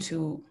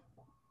into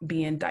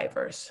being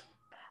diverse?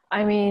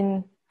 I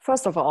mean,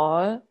 first of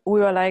all, we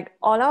were like,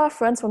 all our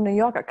friends from New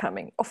York are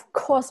coming. Of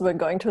course, we're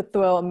going to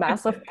throw a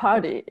massive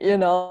party, you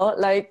know,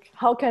 like,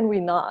 how can we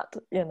not,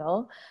 you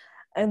know?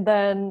 And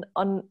then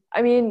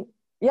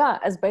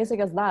as basic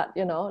as that,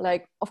 you know,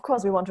 like, of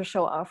course, we want to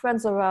show our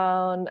friends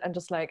around and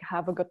just like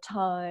have a good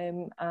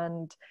time.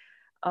 And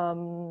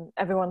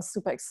everyone's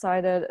super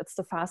excited. It's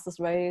the fastest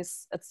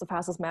race. It's the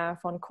fastest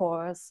marathon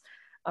course.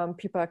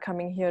 People are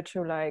coming here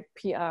to like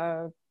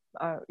PR,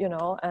 you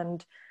know,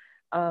 and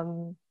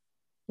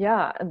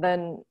and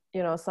then,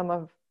 you know, some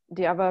of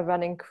the other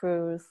running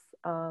crews,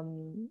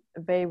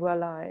 they were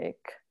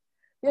like,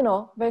 you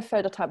know, they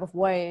felt a type of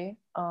way,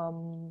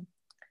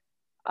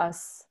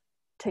 us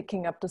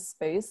taking up the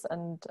space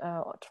and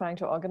trying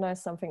to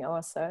organize something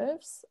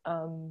ourselves.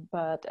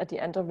 But at the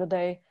end of the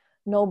day,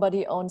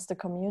 nobody owns the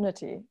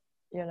community,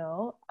 you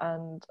know,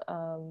 and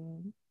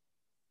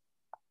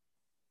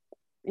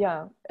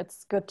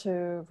it's good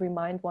to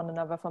remind one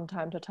another from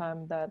time to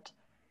time that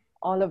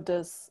all of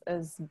this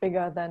is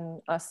bigger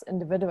than us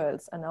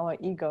individuals and our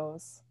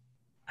egos.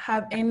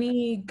 Have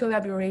any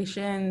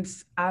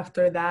collaborations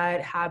after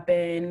that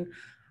happen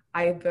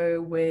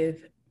either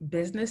with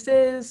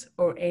businesses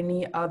or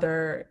any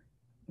other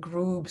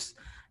groups,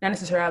 not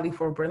necessarily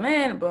for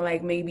Berlin, but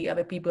like maybe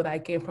other people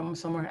that came from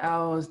somewhere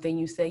else, then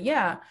you say,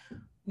 yeah,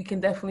 we can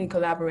definitely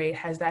collaborate.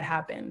 Has that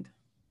happened?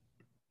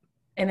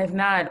 And if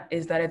not,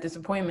 is that a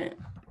disappointment?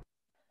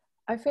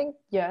 I think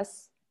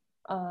yes.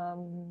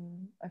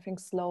 I think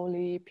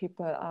slowly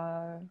people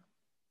are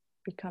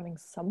becoming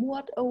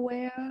somewhat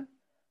aware.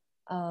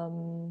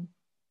 And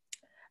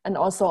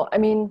also, I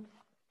mean,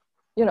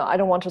 you know, I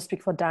don't want to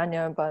speak for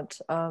Daniel, but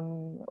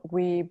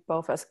we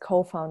both as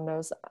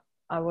co-founders,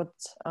 I would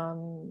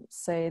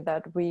say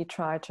that we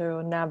try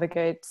to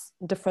navigate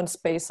different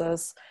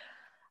spaces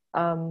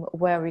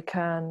where we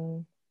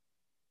can,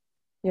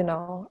 you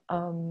know,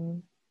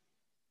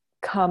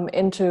 come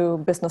into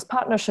business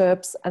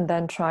partnerships and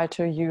then try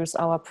to use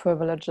our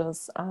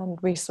privileges and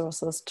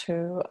resources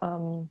to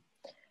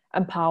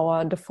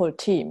empower the full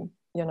team,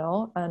 you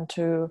know, and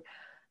to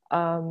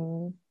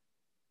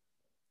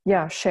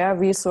share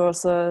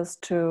resources,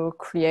 to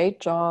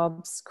create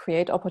jobs,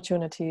 create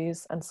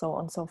opportunities, and so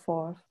on and so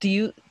forth. Do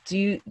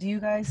you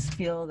guys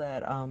feel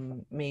that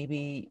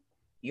maybe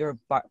your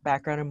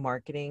background in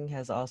marketing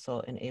has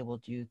also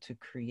enabled you to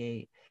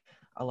create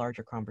a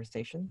larger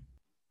conversation?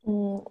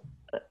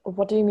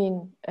 What do you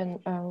mean? And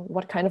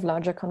what kind of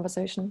larger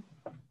conversation?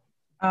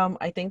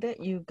 I think that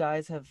you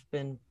guys have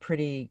been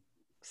pretty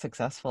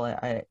successful.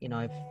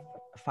 I've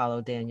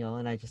followed Daniel,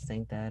 and I just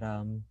think that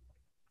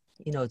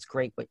it's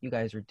great what you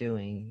guys are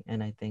doing,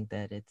 and I think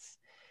that it's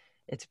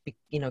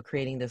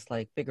creating this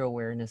like bigger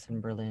awareness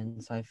in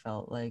Berlin. So I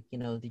felt like,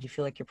 did you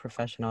feel like your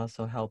profession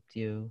also helped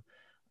you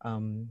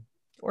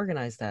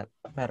organize that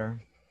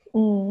better?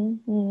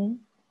 Mm-hmm.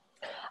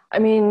 I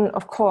mean,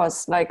 of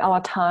course, like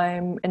our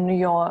time in New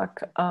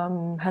York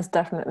has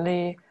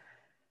definitely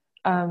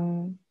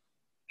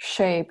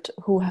shaped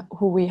who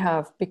we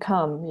have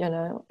become, you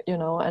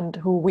know, and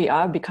who we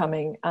are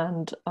becoming.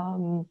 And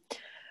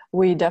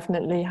we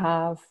definitely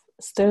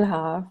still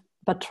have,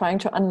 but trying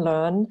to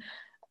unlearn,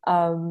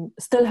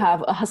 still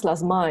have a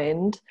hustler's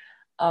mind,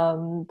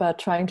 but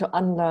trying to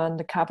unlearn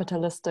the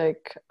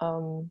capitalistic,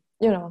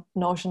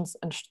 notions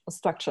and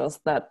structures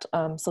that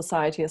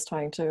society is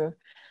trying to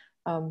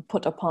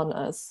put upon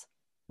us.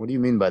 What do you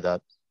mean by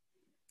that?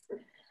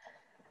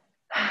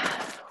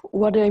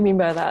 What do I mean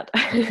by that?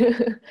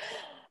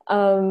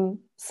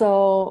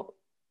 So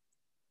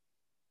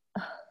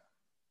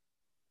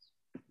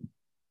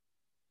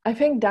I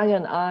think Daniel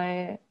and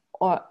I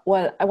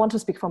want to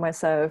speak for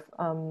myself.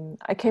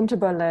 I came to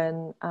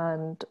Berlin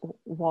and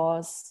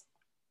was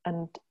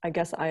and I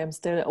guess I am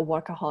still a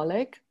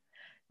workaholic,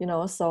 you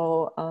know,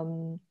 so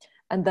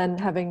and then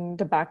having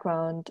the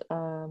background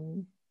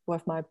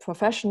with my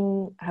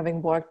profession,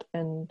 having worked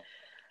in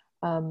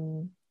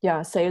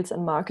sales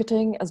and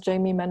marketing, as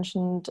Jamie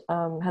mentioned,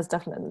 has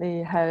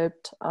definitely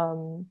helped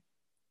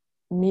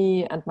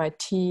me and my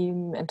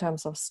team in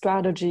terms of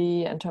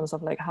strategy, in terms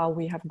of like how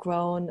we have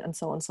grown and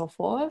so on and so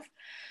forth.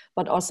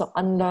 But also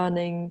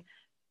unlearning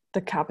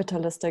the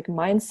capitalistic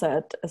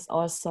mindset is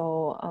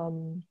also,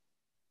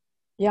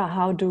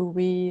 how do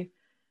we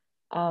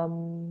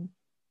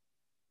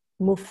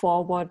move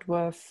forward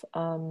with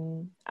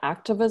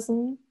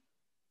activism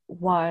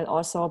while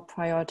also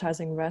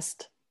prioritizing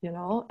rest, you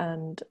know,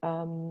 and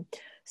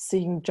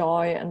seeing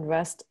joy and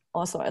rest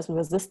also as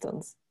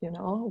resistance, you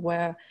know,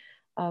 where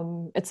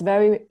it's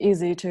very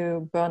easy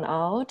to burn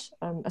out,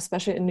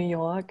 especially in New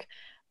York,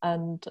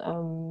 and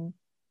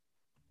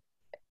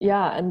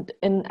and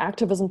in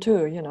activism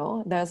too, you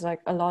know, there's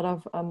like a lot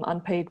of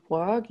unpaid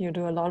work. You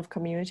do a lot of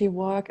community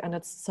work, and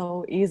it's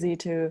so easy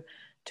to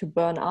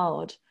burn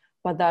out.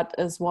 But that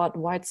is what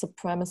white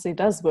supremacy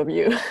does with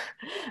you.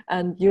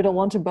 And you don't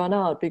want to burn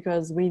out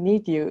because we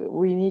need you.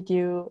 We need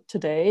you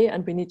today,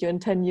 and we need you in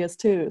 10 years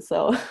too.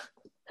 So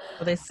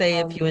well, they say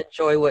if you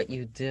enjoy what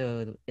you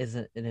do,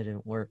 it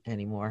didn't work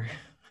anymore.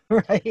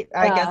 Right?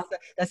 I guess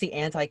that's the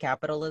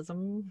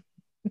anti-capitalism.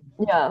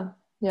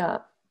 Yeah.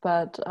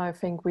 But I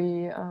think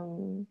we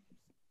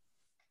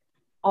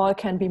all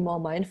can be more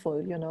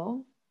mindful, you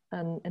know,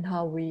 and in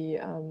how we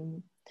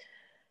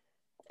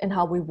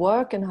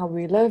work and how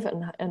we live,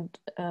 and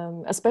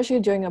especially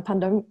during a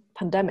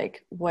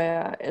pandemic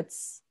where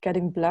it's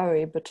getting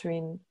blurry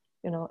between,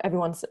 you know,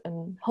 everyone's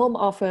in home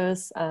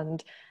office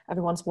and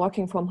everyone's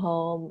working from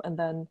home, and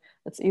then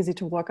it's easy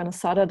to work on a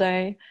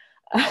Saturday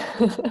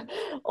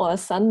or a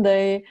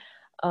Sunday.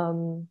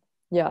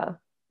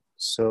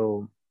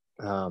 So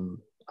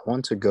I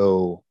want to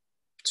go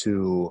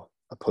to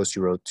a post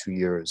you wrote 2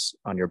 years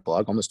on your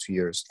blog, almost 2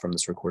 years from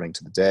this recording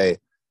to the day,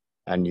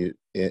 and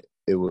it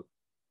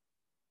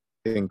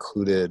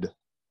included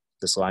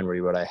this line where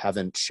you wrote, "I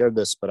haven't shared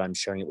this, but I'm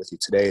sharing it with you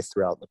today.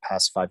 Throughout the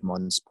past 5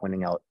 months,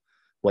 pointing out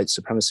white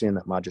supremacy in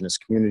the homogenous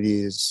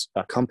communities,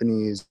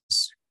 companies,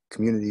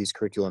 communities,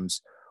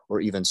 curriculums,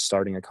 or even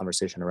starting a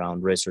conversation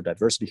around race or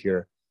diversity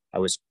here, I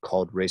was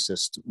called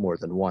racist more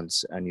than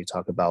once." And you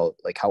talk about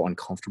like how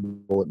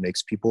uncomfortable it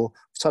makes people.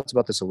 We've talked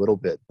about this a little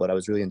bit, but I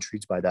was really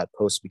intrigued by that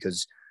post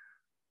because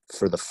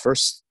for the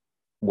first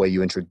way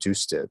you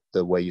introduced it,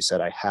 the way you said,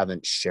 "I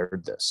haven't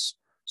shared this."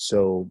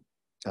 So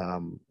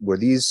were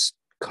these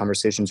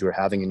conversations you were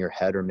having in your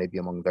head, or maybe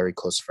among very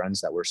close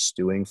friends that were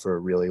stewing for a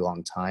really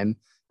long time?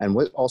 And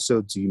what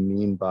also do you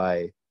mean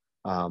by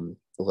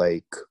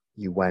like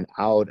you went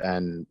out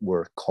and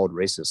were called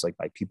racist, like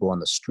by people on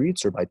the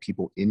streets or by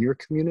people in your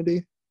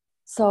community?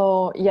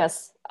 So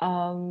yes,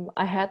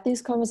 I had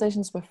these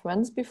conversations with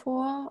friends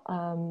before,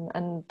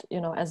 and you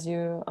know, as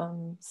you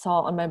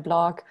saw on my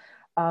blog,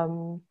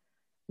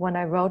 when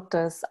I wrote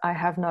this, I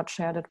have not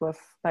shared it with,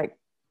 like,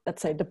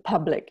 let's say the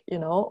public, you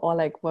know, or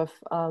like with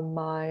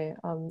my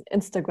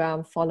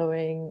Instagram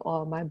following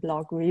or my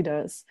blog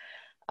readers.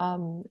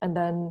 And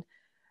then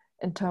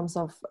in terms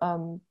of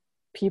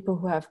people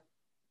who have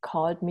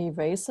called me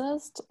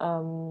racist,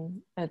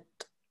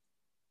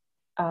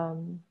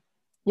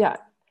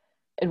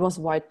 it was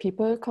white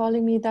people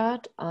calling me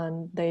that,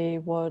 and they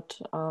would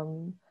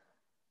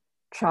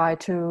try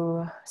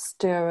to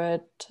steer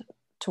it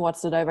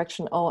towards the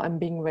direction, oh, I'm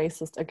being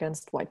racist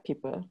against white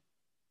people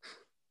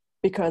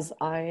because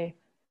I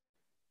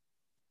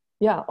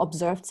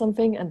observed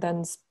something and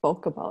then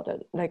spoke about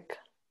it, like,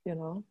 you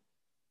know.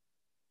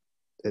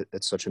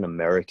 It's such an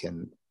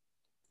American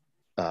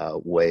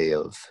way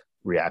of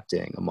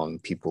reacting among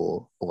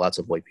people. Lots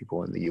of white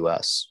people in the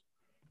US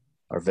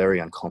are very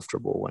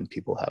uncomfortable when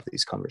people have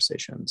these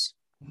conversations.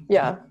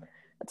 Yeah,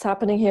 it's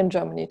happening here in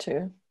Germany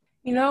too.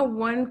 You know,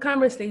 one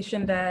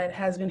conversation that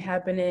has been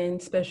happening,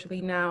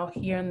 especially now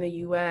here in the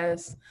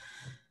US,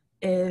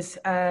 is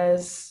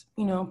as,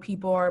 you know,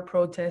 people are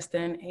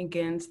protesting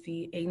against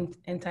the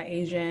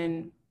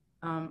anti-Asian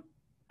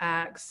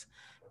acts.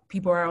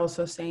 People are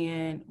also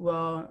saying,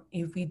 well,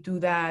 if we do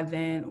that,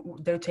 then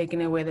they're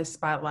taking away the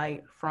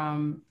spotlight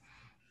from,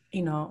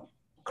 you know,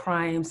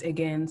 crimes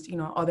against, you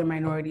know, other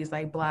minorities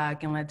like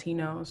Black and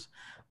Latinos.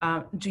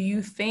 Do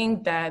you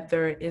think that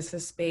there is a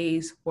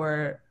space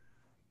where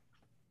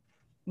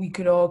we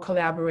could all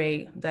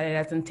collaborate, that it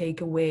doesn't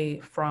take away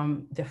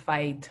from the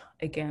fight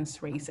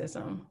against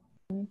racism?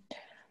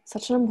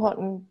 Such an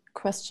important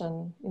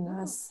question,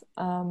 Ines.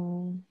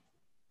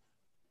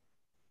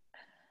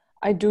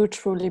 I do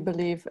truly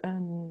believe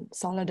in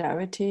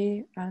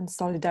solidarity and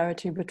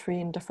solidarity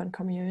between different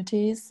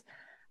communities.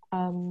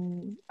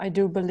 I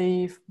do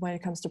believe when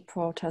it comes to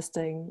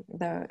protesting,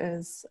 there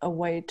is a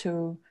way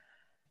to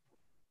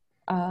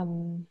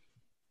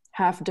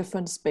have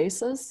different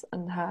spaces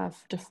and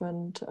have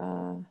different,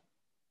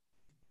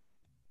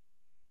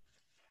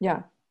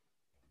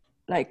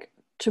 like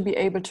to be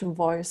able to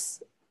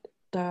voice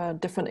the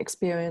different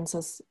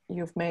experiences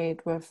you've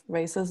made with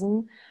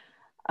racism.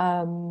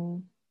 I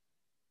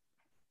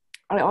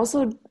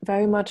also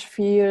very much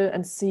feel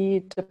and see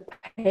the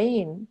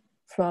pain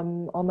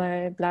from all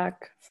my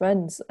Black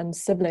friends and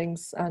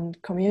siblings and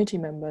community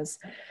members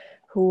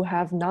who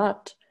have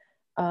not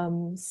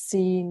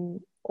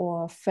seen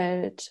or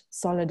felt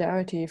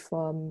solidarity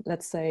from,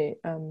 let's say,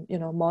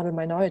 modern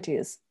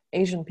minorities,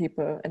 Asian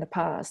people in the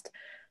past.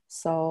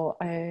 So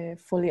I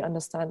fully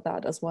understand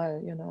that as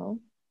well, you know.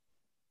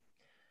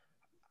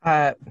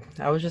 I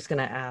was just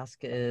gonna ask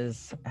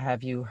is,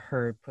 have you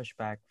heard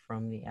pushback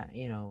from the,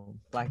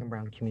 Black and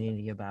brown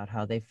community about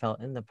how they felt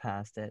in the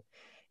past that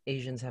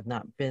Asians have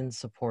not been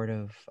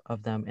supportive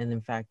of them, and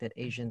in fact that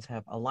Asians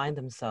have aligned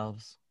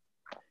themselves,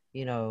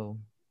 you know,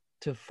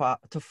 to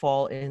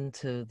fall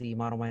into the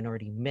model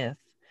minority myth,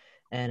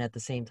 and at the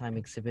same time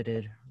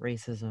exhibited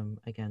racism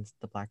against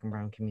the Black and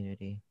brown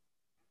community?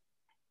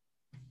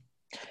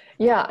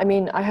 Yeah, I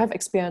mean, I have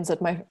experienced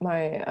it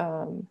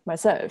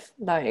myself.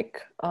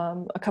 Like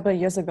a couple of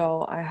years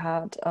ago, I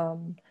had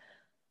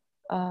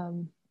a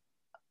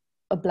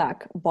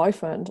Black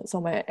boyfriend. So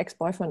my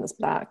ex-boyfriend is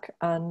Black,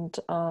 and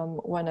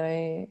when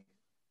I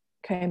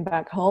came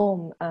back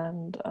home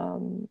and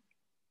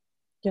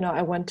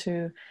I went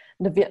to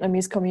the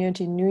Vietnamese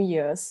community New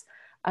Year's,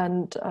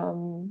 and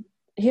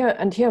here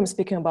I'm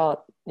speaking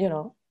about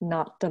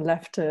not the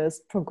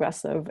leftist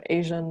progressive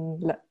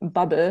Asian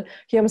bubble.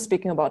 Here I'm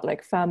speaking about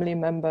like family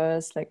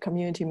members, like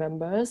community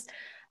members,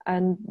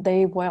 and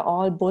they were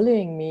all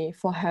bullying me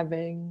for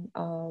having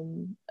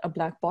a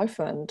Black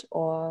boyfriend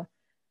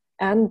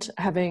and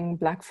having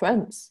Black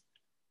friends,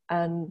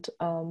 and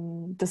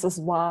this is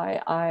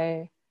why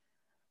I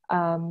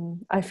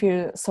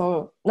feel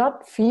so,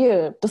 not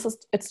feel,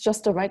 it's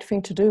just the right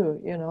thing to do,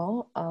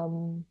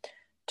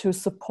 to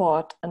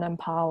support and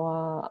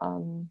empower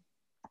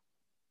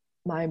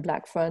my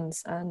Black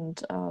friends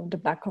and the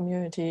Black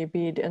community,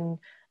 be it in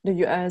the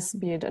US,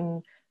 be it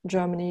in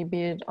Germany,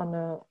 be it on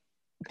a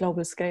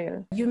global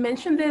scale. You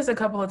mentioned this a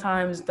couple of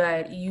times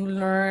that you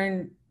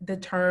learned the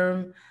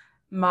term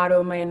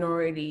model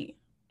minority,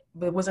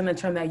 but it wasn't a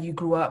term that you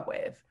grew up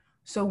with.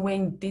 So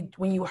when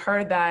you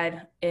heard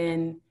that,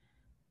 and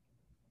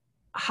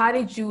how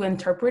did you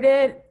interpret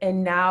it?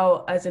 And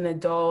now as an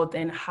adult,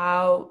 and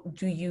how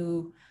do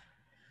you,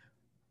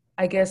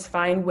 I guess,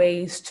 find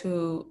ways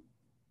to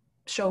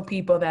show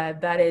people that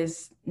that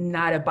is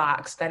not a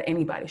box that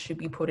anybody should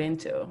be put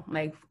into,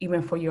 like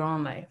even for your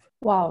own life?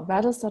 Wow,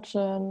 that is such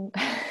an,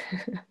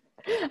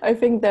 I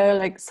think they're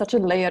like such a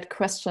layered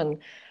question.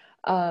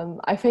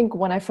 I think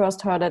when I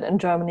first heard it in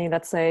Germany,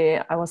 let's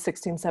say I was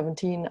 16,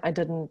 17, I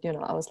didn't,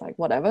 I was like,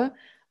 whatever.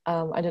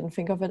 I didn't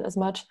think of it as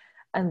much.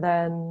 And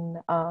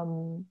then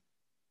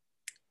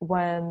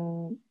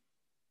when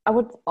I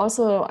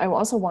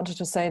also wanted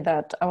to say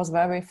that I was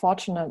very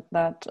fortunate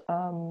that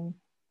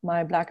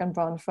my Black and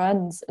brown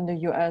friends in the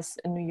US,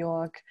 in New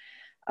York,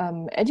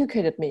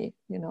 educated me,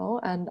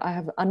 and I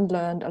have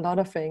unlearned a lot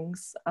of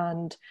things.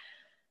 And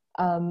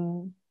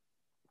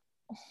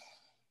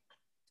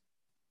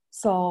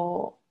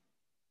so,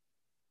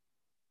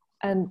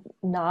 and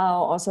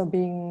now also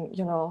being,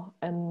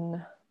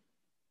 in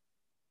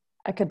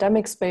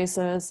academic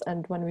spaces,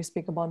 and when we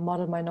speak about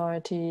model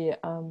minority,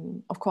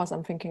 of course,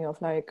 I'm thinking of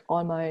like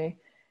all my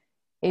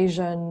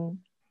Asian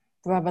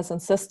brothers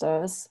and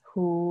sisters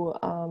who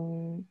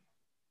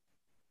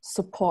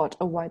support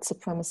a white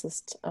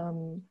supremacist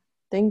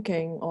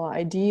thinking or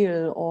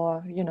ideal,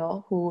 or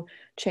who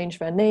change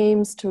their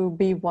names to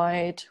be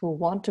white, who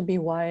want to be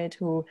white,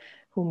 who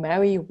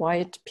marry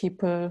white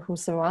people, who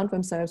surround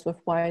themselves with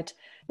white,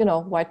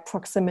 white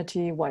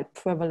proximity, white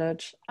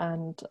privilege.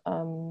 And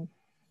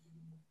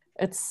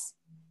it's,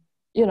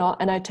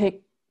 and I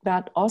take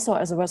that also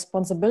as a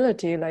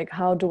responsibility, like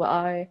how do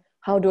I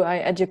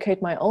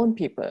educate my own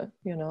people,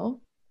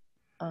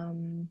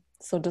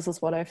 so this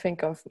is what I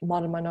think of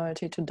model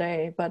minority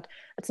today. But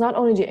it's not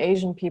only the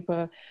Asian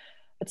people,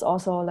 it's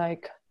also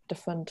like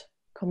different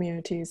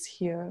communities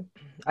here.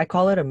 I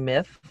call it a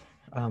myth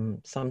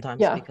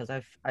sometimes, Yeah. because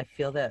I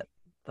feel that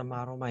the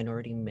model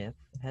minority myth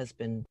has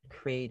been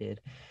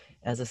created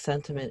as a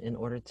sentiment in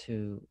order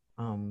to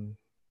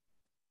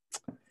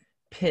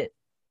pit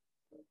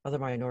other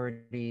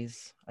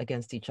minorities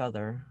against each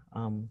other,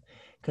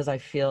 because I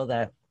feel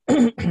that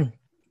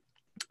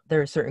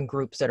there are certain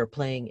groups that are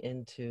playing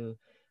into,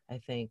 I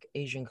think,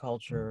 Asian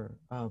culture,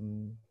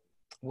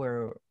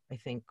 where I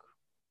think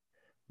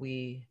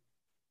we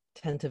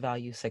tend to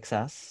value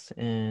success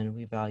and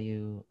we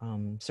value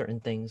certain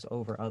things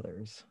over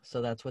others.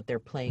 So that's what they're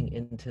playing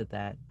into,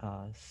 that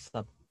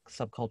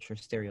subculture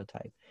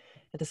stereotype.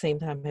 At the same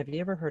time, have you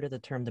ever heard of the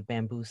term the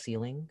bamboo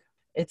ceiling?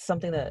 It's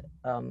something that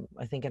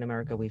I think in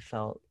America we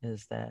felt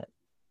is that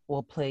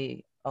we'll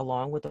play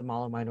along with the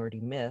model minority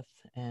myth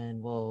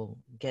and we'll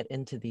get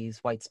into these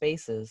white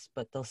spaces,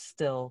 but they'll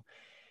still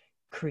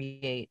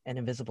create an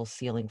invisible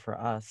ceiling for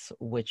us,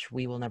 which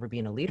we will never be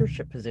in a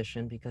leadership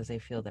position because they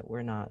feel that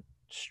we're not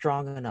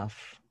strong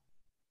enough,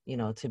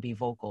 to be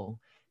vocal,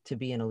 to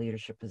be in a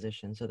leadership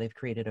position. So they've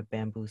created a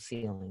bamboo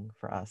ceiling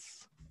for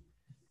us.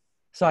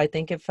 So I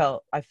think I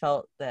felt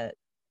that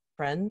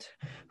friend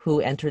who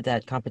entered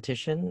that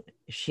competition,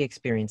 she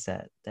experienced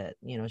that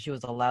she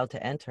was allowed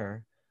to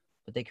enter,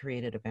 but they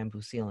created a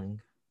bamboo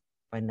ceiling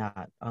by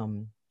not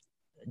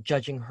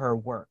judging her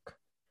work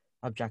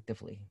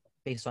objectively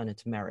based on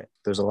its merit.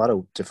 There's a lot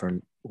of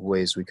different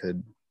ways we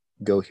could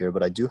go here,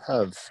 but I do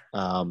have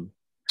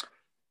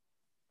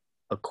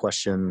a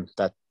question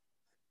that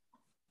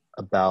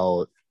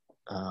about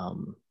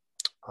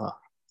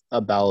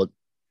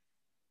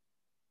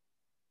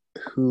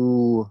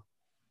who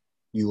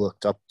you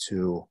looked up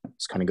to.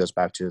 This kind of goes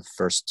back to the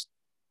first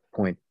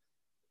point.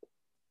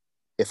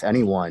 If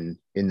anyone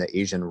in the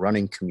Asian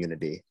running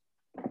community,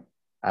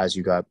 as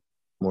you got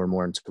more and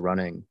more into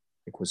running,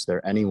 like, was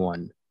there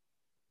anyone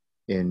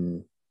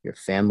in your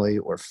family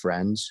or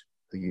friends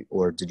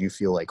or did you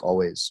feel like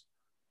always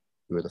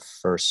you were the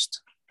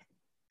first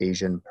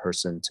Asian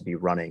person to be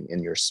running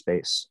in your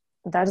space?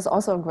 That is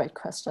also a great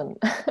question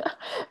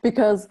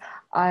because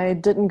I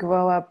didn't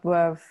grow up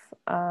with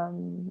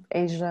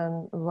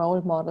Asian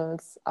role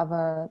models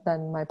other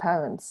than my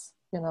parents,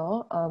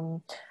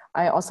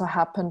 I also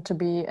happened to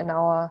be in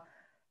our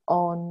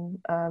own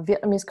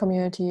Vietnamese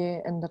community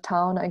in the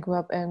town I grew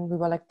up in. We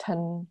were like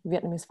 10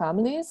 Vietnamese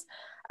families,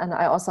 and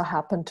I also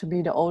happened to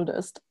be the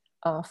oldest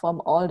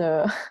from all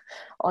the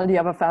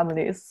other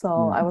families.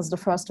 So I was the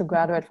first to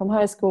graduate from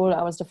high school.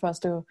 I was the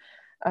first to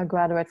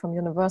graduate from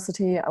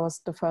university. I was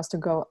the first to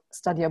go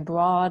study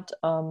abroad.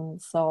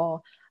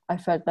 So I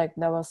felt like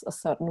there was a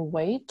certain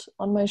weight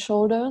on my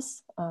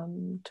shoulders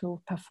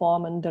to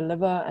perform and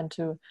deliver and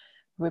to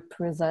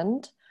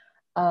represent.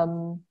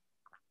 And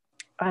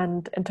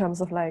in terms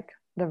of like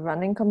the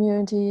running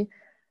community,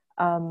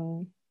 I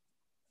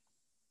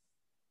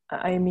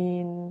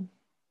mean,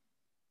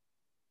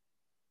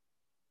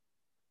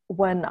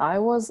 when I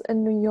was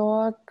in New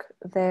York,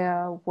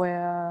 there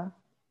were,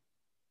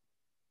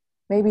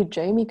 maybe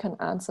Jamie can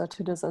answer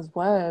to this as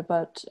well,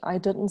 but I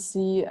didn't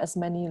see as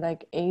many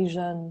like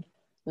Asian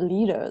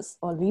leaders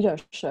or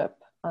leadership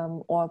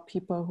or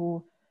people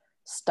who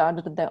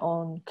started their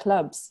own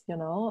clubs,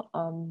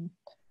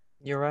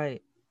 You're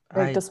right.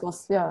 This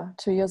was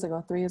 2 years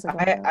ago, 3 years ago.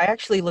 I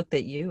actually looked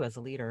at you as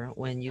a leader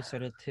when you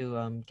started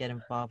to get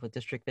involved with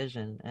District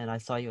Vision, and I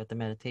saw you at the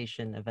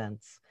meditation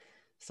events.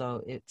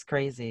 So it's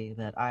crazy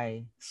that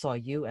I saw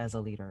you as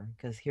a leader,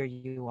 because here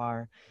you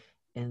are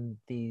in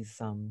these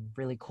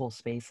really cool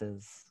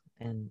spaces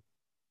and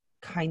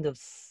kind of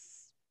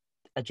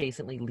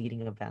adjacently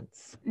leading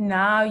events.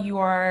 Now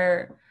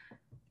you're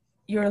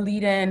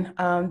leading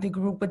the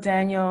group with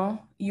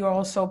Daniel. You're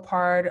also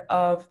part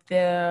of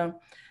the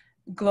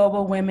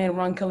Global Women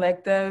Run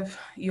Collective.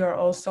 You're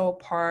also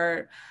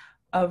part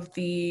of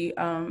the,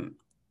 I'm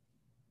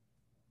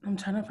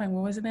trying to find,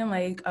 what was it in,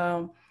 like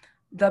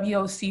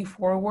WOC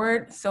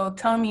Forward. So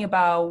tell me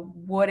about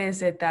what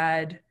is it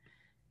that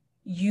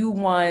you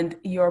want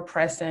your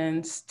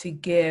presence to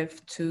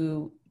give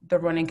to the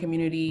running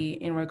community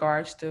in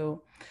regards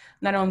to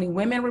not only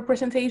women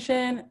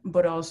representation,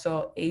 but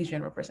also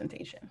Asian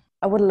representation.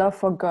 I would love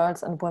for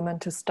girls and women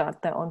to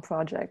start their own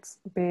projects,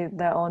 be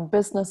their own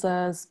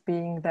businesses,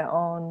 being their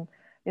own,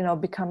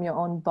 become your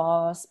own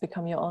boss,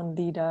 become your own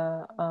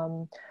leader,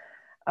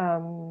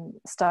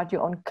 start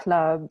your own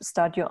club,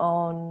 start your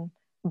own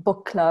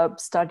book club,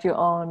 start your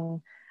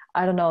own,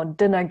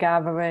 dinner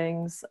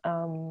gatherings.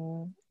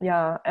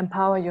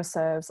 Empower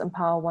yourselves,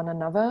 empower one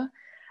another.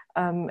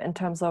 In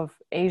terms of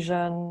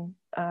Asian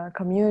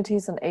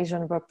communities and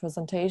Asian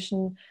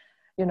representation,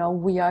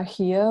 we are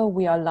here,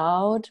 we are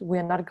loud,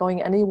 we're not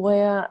going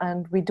anywhere,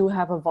 and we do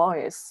have a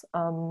voice.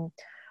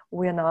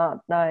 We're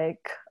not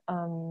like,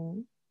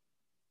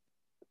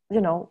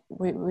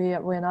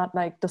 we're not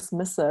like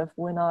dismissive.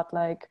 We're not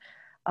like,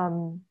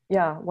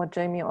 what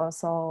Jamie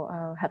also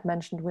had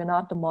mentioned, we're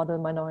not the model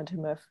minority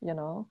myth,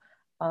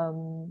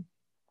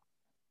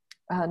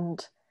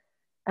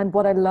 and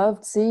what I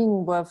loved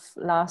seeing with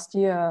last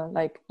year,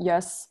 like,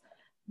 yes,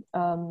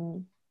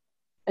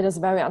 it is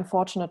very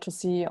unfortunate to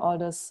see all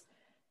this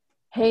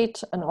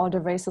hate and all the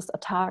racist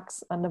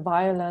attacks and the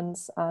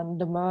violence and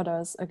the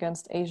murders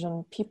against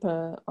Asian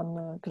people on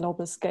a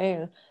global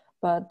scale.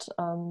 But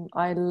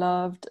I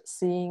loved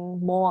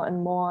seeing more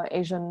and more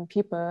Asian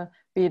people,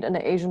 be it in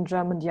the Asian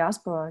German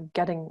diaspora,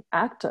 getting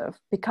active,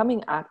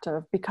 becoming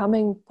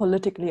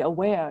politically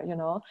aware,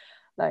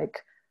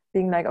 like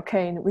being like,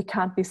 okay, we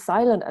can't be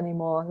silent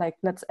anymore. Like,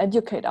 let's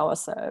educate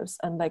ourselves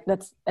and like,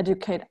 let's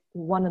educate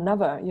one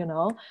another,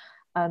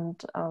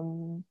 and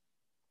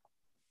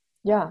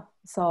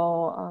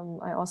so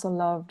I also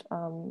loved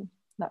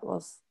that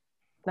was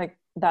like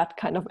that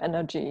kind of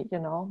energy,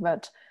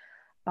 that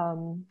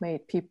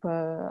made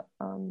people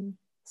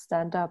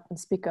stand up and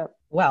speak up.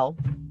 Well,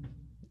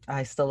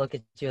 I still look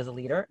at you as a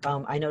leader.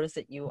 I noticed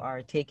that you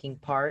are taking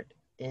part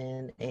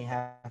in a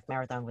half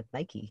marathon with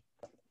Nike.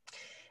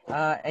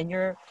 And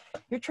you're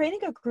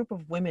training a group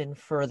of women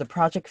for the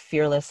Project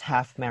Fearless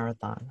Half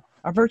Marathon,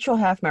 a virtual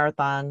half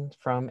marathon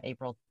from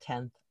April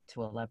 10th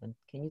to 11th.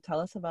 Can you tell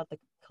us about the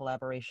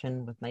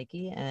collaboration with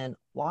Nike and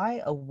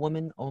why a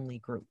woman-only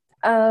group?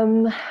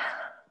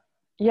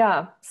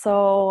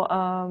 So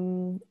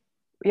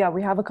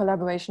we have a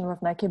collaboration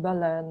with Nike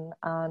Berlin,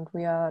 and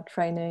we are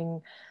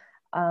training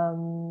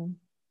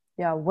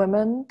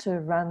women to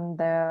run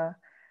their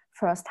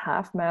first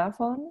half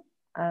marathon.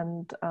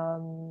 And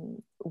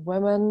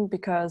women,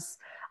 because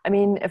I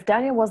mean, if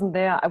Daniel wasn't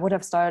there, I would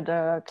have started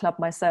a club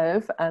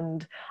myself,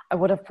 and I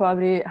would have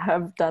probably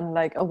have done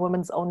like a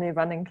women's only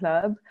running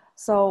club.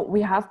 So we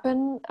have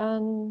been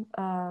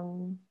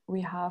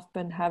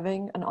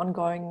having an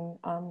ongoing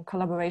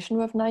collaboration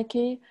with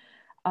Nike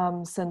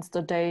since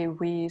the day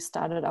we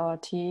started our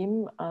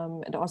team.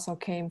 It also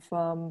came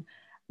from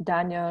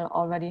Daniel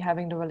already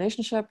having the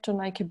relationship to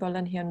Nike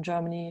Berlin here in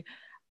Germany,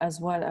 as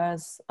well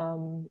as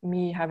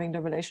me having the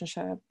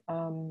relationship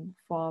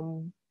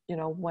from, you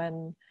know,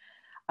 when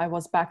I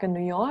was back in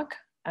New York.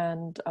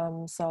 And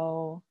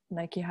so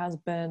Nike has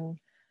been,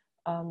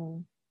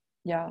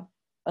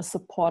 a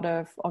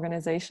supportive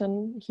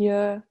organization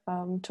here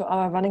to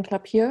our running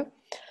club here.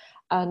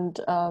 And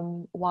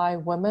why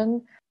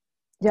women?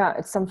 Yeah,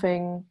 it's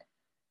something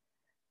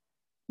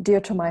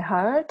dear to my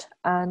heart,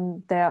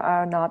 and there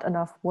are not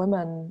enough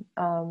women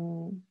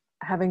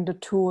having the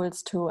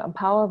tools to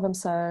empower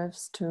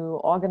themselves, to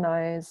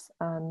organize,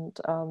 and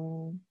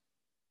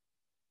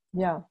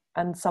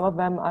and some of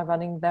them are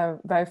running their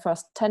very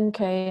first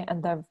 10K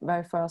and their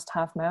very first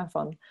half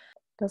marathon.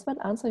 Does that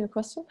answer your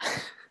question?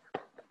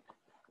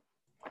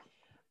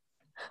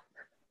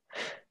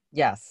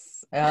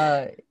 Yes.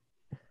 I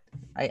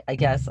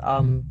guess,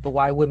 but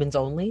why women's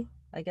only?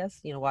 I guess,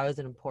 you know, why was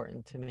it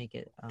important to make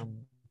it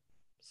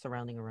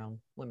surrounding around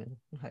women,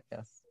 I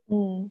guess?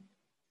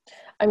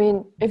 I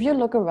mean, if you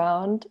look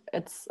around,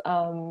 it's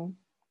and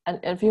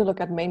if you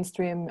look at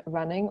mainstream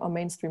running or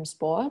mainstream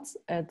sports,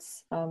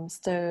 it's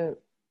still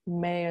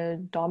male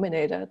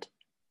dominated.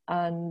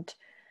 And,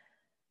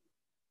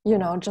 you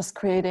know, just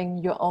creating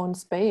your own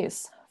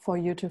space for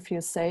you to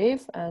feel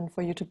safe and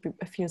for you to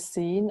feel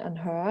seen and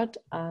heard,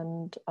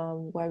 and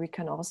where we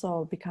can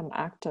also become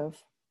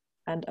active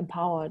and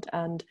empowered.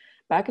 And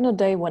back in the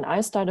day when I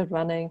started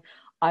running,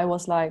 I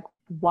was like,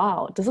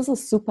 wow, this is a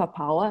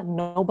superpower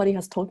nobody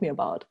has told me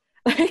about.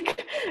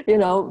 Like, you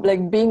know,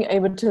 like being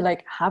able to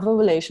like have a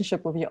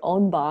relationship with your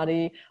own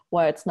body,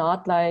 where it's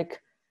not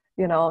like,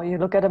 you know, you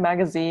look at a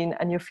magazine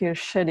and you feel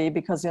shitty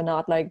because you're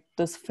not like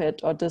this fit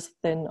or this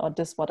thin or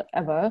this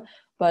whatever,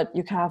 but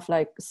you have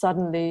like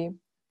suddenly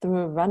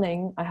through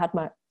running, I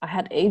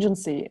had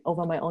agency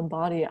over my own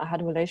body. I had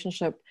a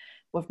relationship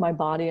with my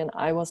body, and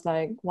I was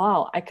like,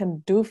 wow, I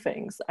can do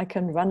things. I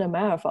can run a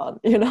marathon,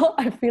 you know.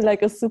 I feel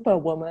like a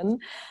superwoman.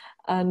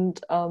 And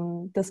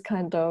this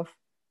kind of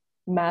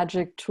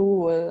magic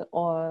tool,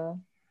 or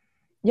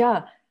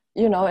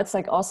you know, it's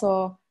like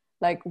also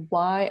like,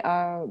 why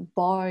are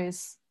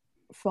boys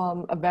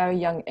from a very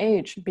young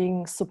age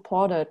being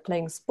supported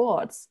playing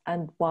sports,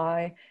 and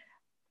why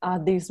are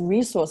these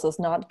resources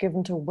not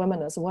given to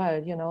women as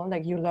well? You know,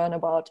 like you learn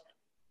about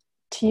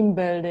team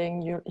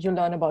building, you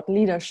learn about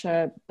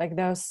leadership. Like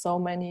there's so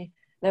many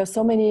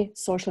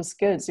social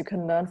skills you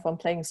can learn from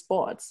playing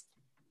sports.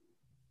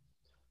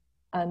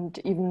 And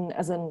even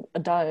as an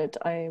adult,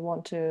 I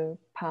want to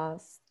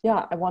pass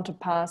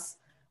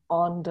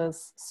on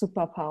this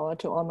superpower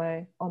to all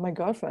my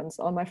girlfriends,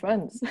 all my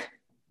friends.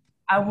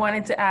 I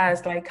wanted to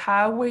ask, like,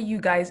 how were you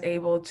guys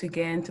able to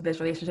get into this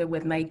relationship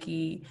with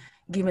Nike,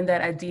 given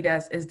that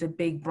Adidas is the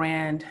big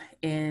brand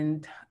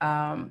in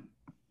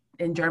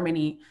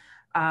Germany?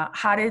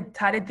 How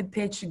did the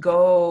pitch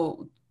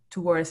go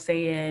towards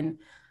saying,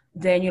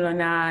 Daniel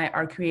and I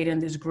are creating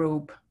this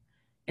group,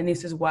 and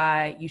this is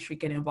why you should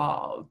get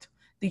involved?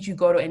 Did you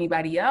go to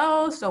anybody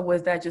else, or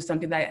was that just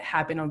something that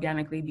happened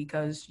organically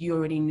because you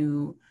already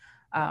knew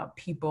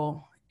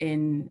people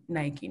in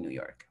Nike New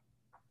York?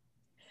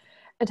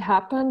 It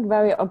happened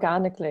very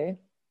organically.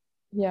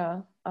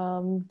 Yeah.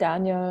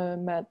 Daniel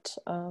met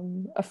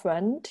a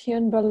friend here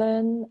in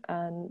Berlin,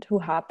 and who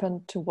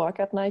happened to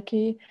work at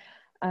Nike,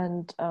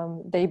 and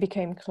they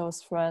became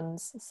close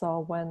friends.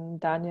 So when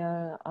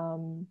Daniel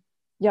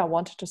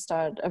wanted to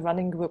start a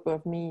running group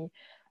with me,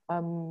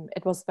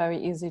 it was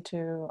very easy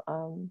to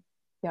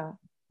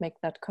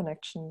make that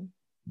connection.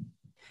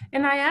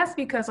 And I asked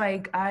because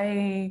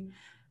Nike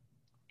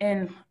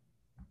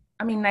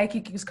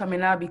keeps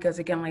coming up because,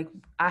 again, like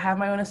I have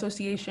my own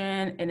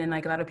association, and then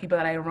like a lot of people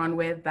that I run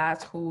with,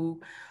 that's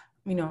who,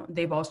 you know,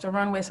 they've also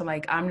run with. So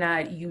like, I'm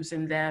not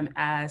using them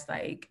as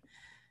like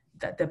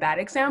the bad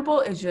example.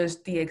 It's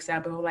just the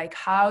example of like,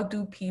 how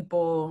do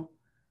people,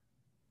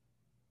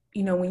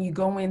 you know, when you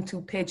go in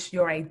to pitch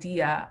your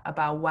idea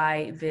about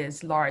why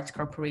this large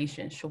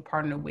corporation should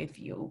partner with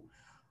you,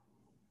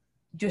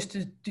 just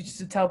to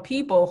tell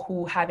people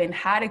who haven't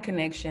had a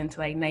connection to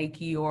like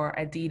Nike or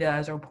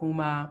Adidas or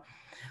Puma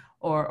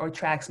or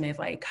Tracksmith,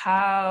 like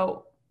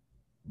how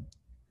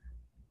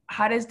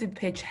does the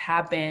pitch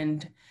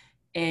happen,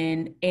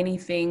 and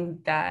anything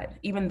that,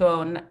 even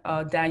though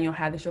Daniel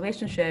had this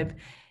relationship,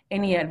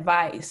 any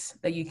advice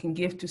that you can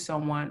give to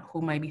someone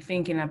who might be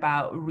thinking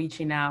about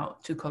reaching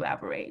out to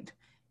collaborate,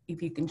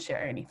 if you can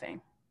share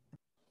anything?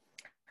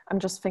 I'm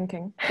just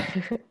thinking.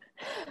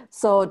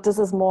 So this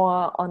is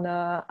more on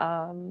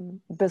a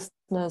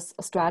business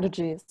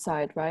strategy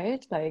side,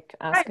 right? Like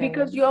Right, asking.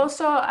 because you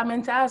also, I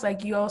meant to ask,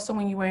 like you also,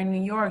 when you were in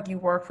New York, you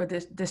work for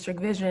this District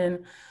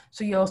Vision.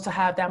 So you also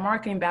have that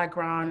marketing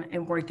background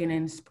and working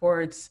in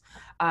sports.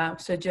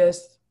 So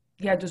just,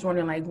 yeah, just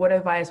wondering, like, what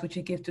advice would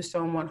you give to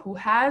someone who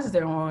has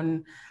their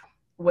own,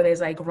 whether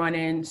it's like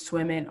running,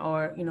 swimming,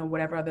 or, you know,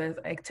 whatever other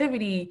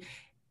activity,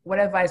 what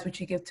advice would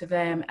you give to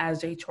them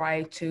as they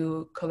try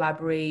to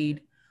collaborate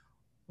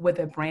with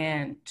a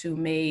brand to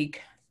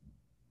make,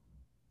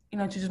 you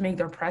know, to just make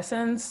their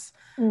presence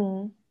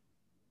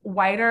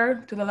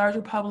wider to the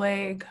larger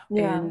public?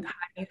 Yeah. And how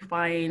do you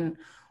find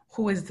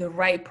who is the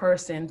right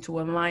person to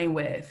align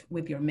with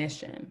your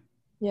mission?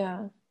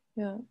 Yeah.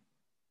 Yeah.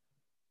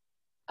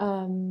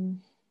 I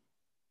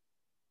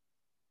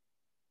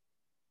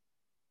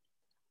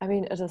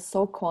mean, it is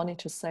so corny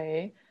to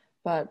say,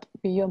 but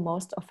be your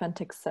most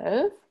authentic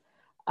self.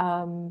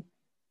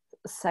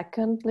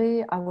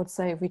 Secondly, I would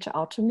say reach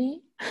out to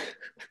me.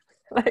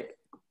 Like,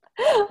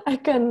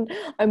 I'm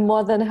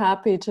more than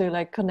happy to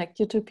like connect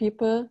you to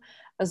people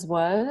as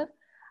well.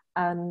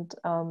 And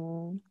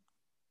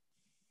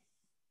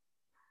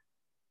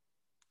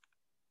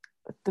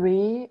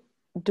 3,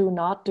 do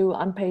not do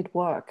unpaid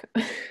work.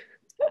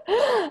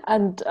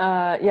 And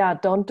yeah,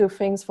 don't do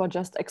things for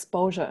just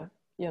exposure,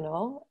 you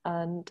know.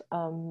 And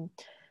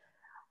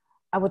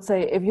I would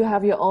say if you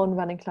have your own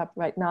running club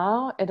right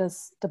now, it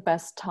is the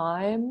best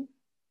time.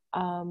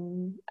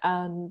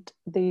 And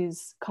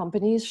these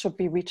companies should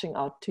be reaching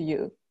out to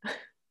you.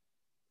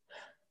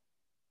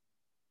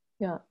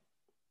 Yeah.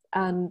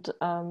 And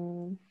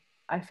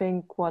I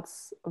think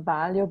what's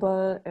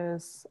valuable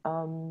is,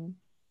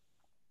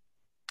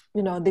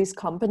 you know, these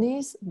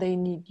companies, they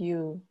need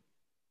you.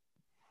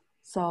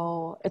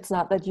 So it's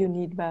not that you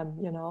need them,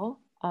 you know.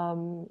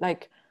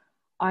 Like,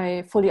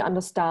 I fully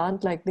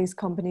understand, like, these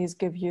companies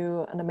give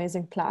you an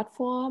amazing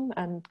platform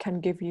and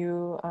can give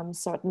you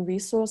certain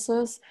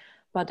resources,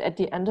 but at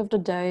the end of the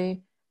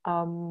day,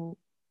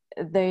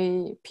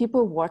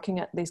 people working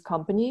at these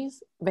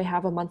companies, they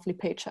have a monthly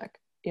paycheck,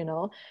 you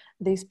know.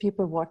 These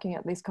people working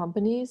at these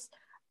companies,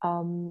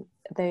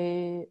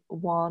 they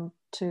want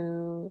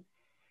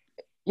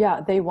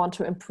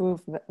to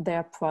improve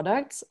their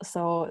products.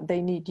 So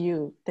they need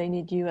you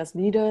as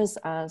leaders,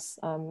 as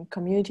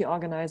community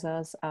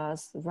organizers,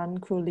 as run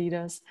crew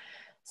leaders.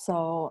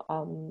 So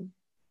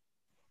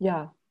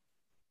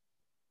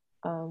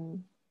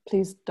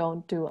please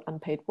don't do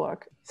unpaid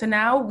work. So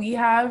now we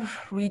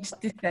have reached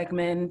the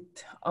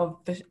segment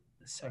of the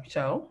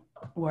show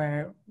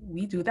where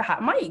we do the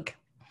hot mic,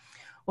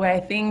 where I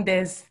think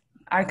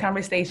our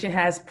conversation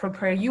has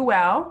prepared you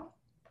well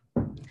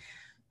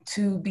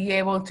to be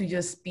able to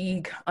just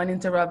speak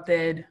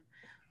uninterrupted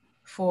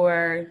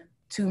for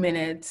 2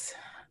 minutes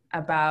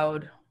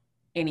about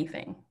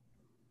anything.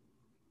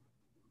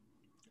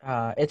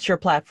 It's your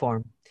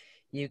platform.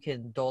 You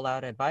can dole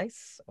out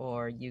advice,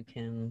 or you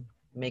can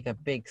make a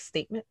big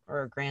statement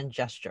or a grand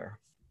gesture.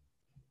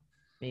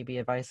 Maybe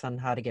advice on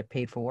how to get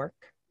paid for work.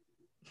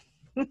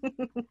 And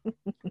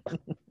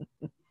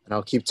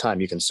I'll keep time.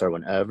 You can start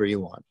whenever you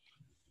want.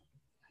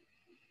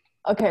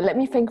 Okay, let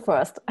me think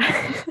first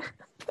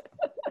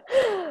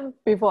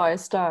before I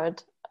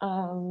start.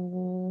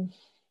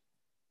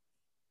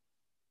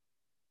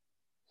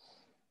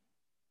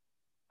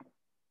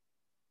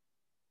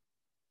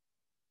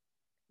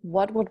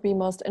 What would be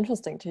most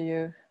interesting to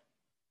you?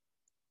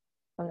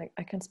 I'm like,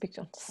 I can speak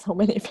on so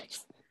many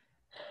things.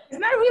 It's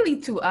not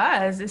really to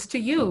us, it's to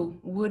you.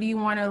 What do you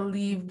want to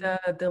leave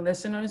the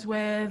listeners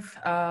with?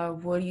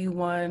 What do you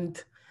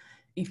want,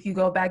 if you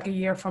go back a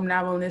year from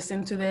now and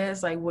listen to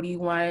this, like, what do you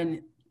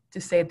want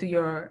to say to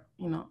your,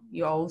 you know,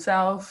 your old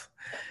self?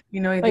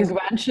 You know, my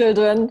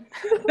grandchildren.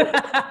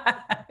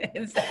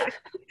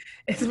 Exactly.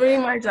 It's very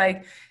much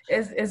like,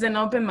 it's an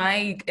open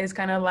mic. It's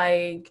kind of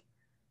like,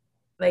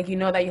 you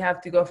know, that you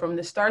have to go from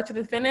the start to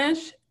the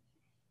finish.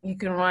 You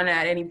can run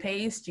at any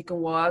pace. You can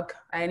walk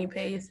at any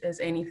pace. As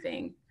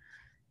anything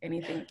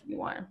you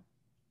want.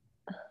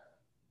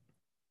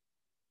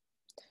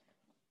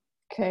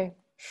 Okay,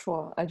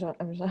 sure. I'm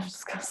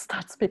just gonna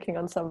start speaking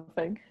on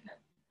something.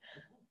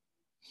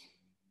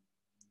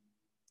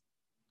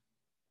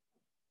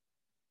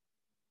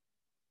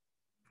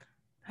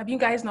 Have you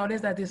guys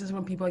noticed that this is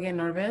when people get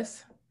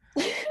nervous?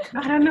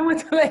 I don't know what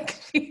to like.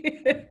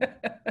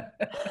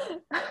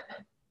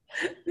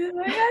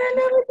 Like, I don't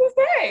know what to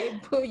say,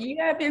 but you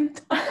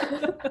haven't.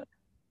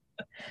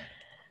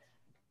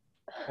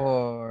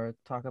 Or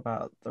talk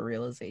about the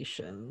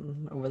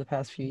realization over the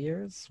past few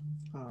years.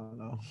 I don't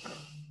know.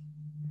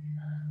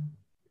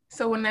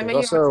 So whenever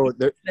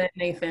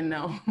Nathan,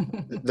 no.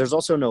 There's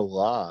also no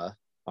law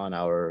on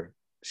our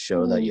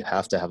show that you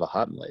have to have a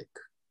hot mic,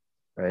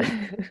 right?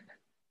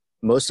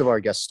 Most of our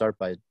guests start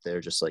by,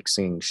 they're just like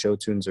singing show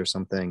tunes or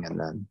something, and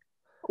then.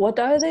 What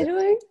are they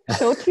doing?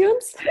 Show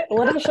tunes?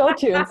 What are show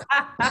tunes?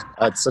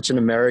 It's such an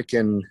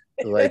American,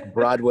 like,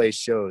 Broadway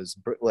shows,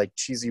 like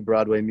cheesy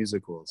Broadway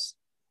musicals.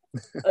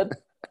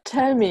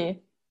 Tell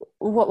me,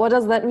 what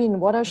does that mean?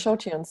 What are show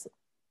tunes?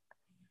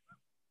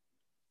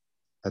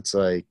 That's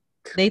like,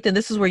 Nathan,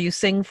 this is where you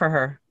sing for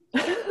her.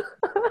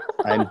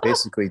 I'm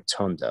basically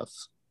tone deaf.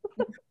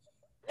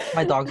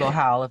 My dogs will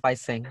howl if I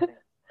sing.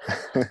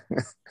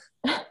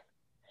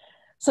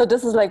 So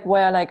this is like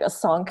where like a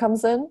song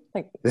comes in,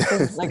 like this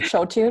is like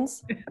show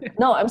tunes.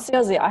 No, I'm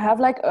seriously. I have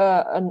like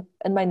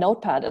in my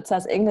notepad it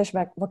says English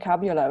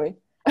vocabulary.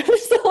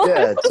 So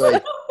Yeah,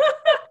 it's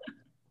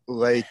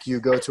like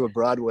you go to a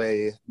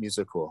Broadway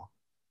musical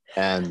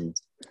and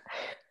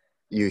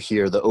you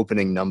hear the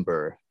opening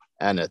number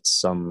and it's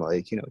some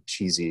like, you know,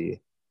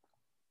 cheesy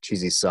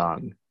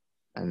song.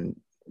 And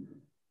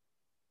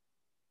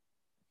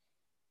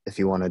if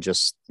you want to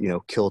just, you know,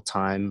 kill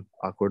time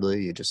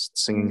awkwardly, you just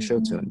singing show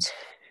tunes.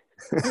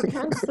 you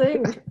can't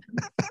sing.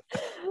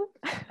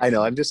 I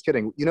know, I'm just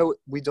kidding. You know,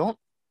 we don't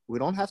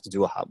have to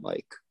do a hot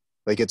mic.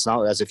 Like, it's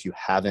not as if you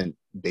haven't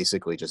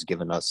basically just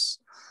given us,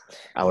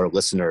 our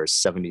listeners,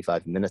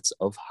 75 minutes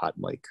of hot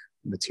mic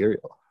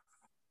material.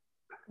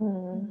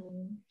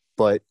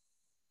 But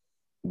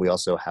we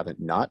also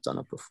haven't not done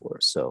it before.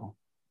 So,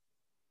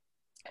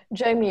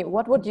 Jamie,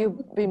 what would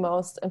you be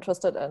most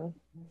interested in?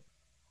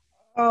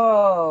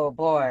 Oh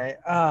boy.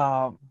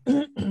 I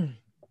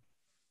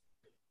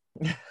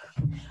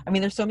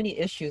mean, there's so many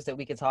issues that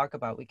we could talk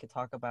about. We could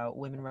talk about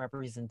women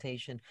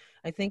representation.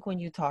 I think when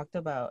you talked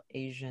about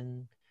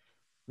Asian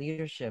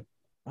leadership,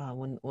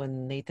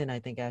 when Nathan, I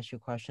think, asked you a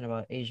question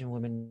about Asian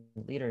women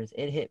leaders,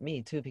 it hit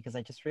me too, because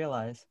I just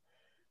realized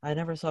I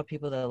never saw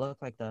people that look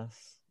like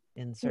us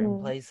in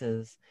certain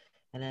places.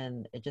 And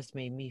then it just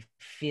made me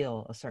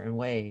feel a certain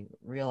way,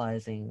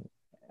 realizing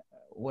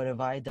what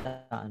have I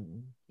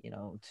done, you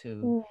know,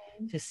 to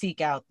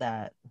seek out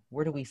that,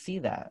 where do we see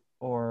that?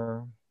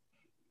 Or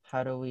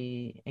how do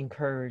we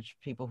encourage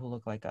people who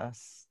look like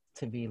us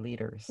to be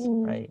leaders,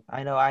 right?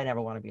 I know I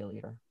never want to be a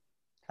leader.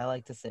 I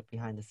like to sit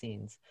behind the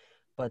scenes.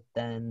 But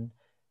then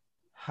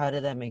how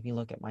did that make me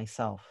look at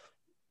myself?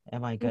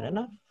 Am I good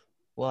enough?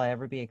 Will I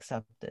ever be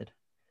accepted?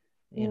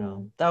 You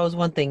know, that was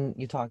one thing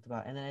you talked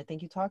about. And then I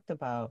think you talked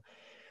about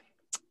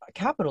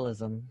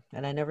capitalism.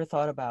 And I never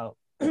thought about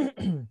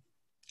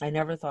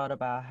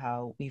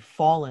how we've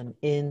fallen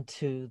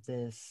into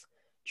this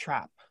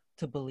trap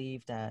to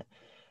believe that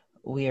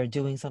we are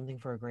doing something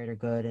for a greater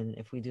good, and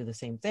if we do the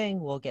same thing,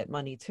 we'll get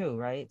money too,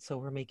 right? So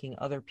we're making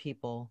other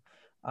people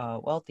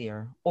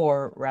wealthier,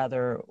 or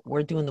rather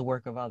we're doing the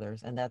work of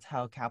others, and that's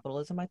how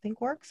capitalism, I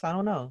think, works. I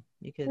don't know,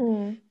 you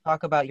could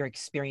talk about your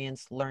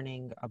experience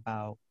learning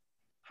about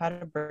how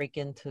to break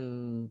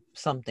into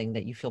something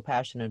that you feel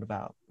passionate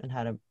about and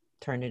how to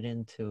turn it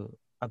into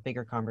a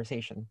bigger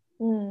conversation.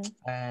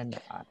 And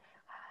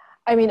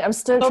I mean, I'm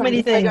still so trying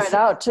many to figure things. it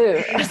out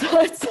too. So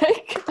it's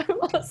like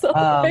I'm also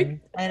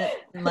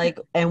like...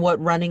 and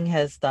what running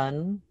has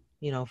done,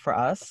 you know, for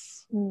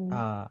us.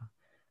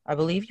 I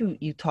believe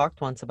you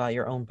talked once about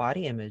your own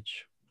body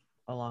image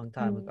a long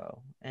time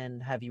ago,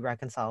 and have you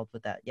reconciled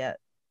with that yet?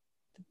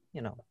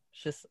 You know,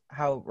 it's just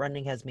how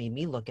running has made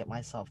me look at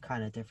myself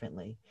kind of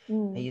differently.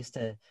 I used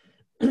to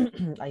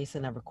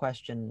never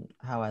question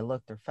how I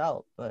looked or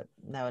felt, but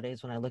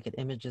nowadays when I look at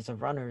images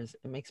of runners,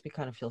 it makes me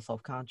kind of feel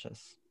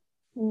self-conscious.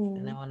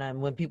 And then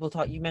when people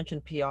talk, you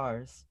mentioned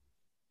PRs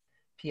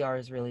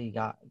really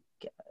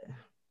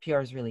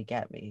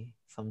get me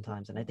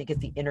sometimes, and I think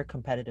it's the inner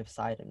competitive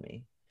side in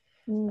me.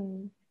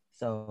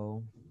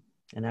 So,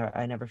 and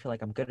I never feel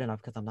like I'm good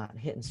enough because I'm not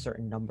hitting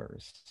certain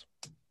numbers.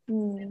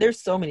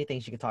 There's so many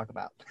things you could talk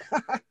about.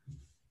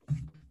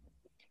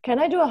 Can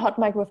I do a hot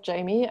mic with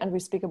Jamie and we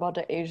speak about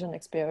the Asian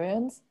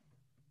experience?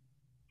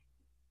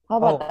 How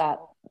about that,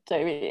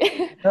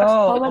 Jamie?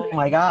 Oh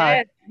my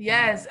God.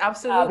 Yes,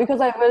 absolutely. Because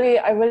I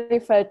really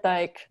felt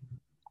like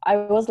I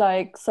was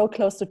like so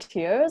close to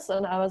tears,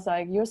 and I was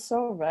like, you're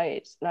so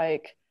right.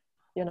 Like,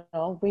 you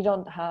know, we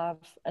don't have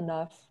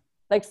enough.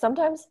 Like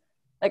sometimes,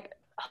 like,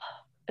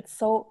 it's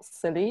so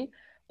silly,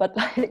 but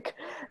like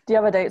the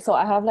other day, so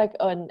I have like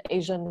an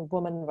Asian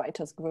woman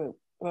writers group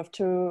with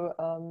two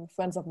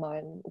friends of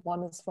mine.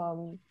 One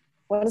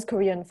is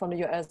Korean from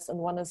the US, and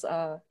one is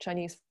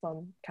Chinese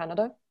from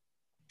Canada.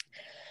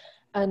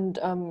 And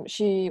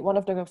one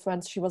of the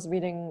friends, she was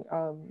reading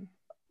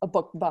a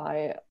book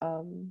by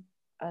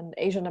an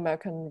Asian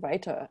American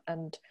writer,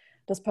 and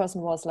this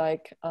person was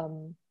like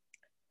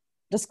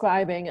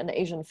describing an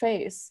Asian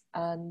face,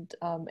 and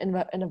in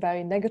a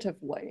very negative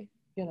way.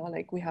 You know,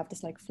 like we have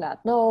this like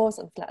flat nose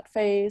and flat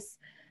face,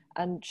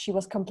 and she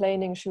was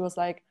complaining. She was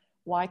like,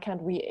 "Why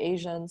can't we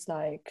Asians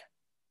like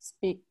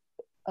speak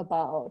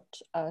about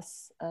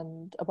us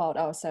and about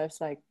ourselves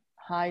like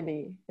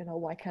highly? You know,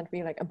 why can't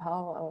we like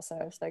empower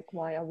ourselves? Like,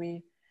 why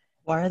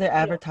are there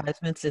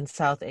advertisements in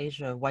South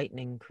Asia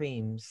whitening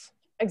creams?"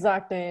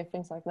 Exactly,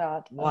 things like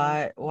that.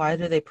 Why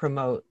do they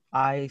promote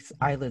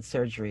eyelid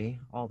surgery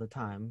all the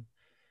time?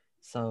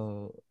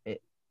 So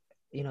it,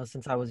 you know,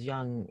 since I was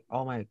young,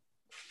 all my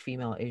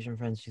female Asian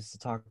friends used to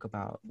talk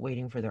about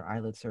waiting for their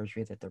eyelid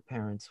surgery that their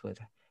parents would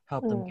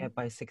help them get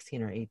by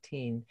 16 or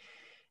 18.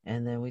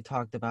 And then we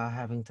talked about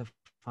having to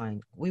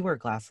we wear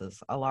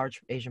glasses. A large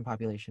Asian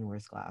population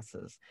wears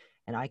glasses.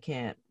 And I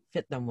can't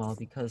fit them well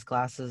because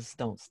glasses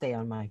don't stay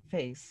on my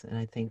face. And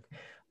I think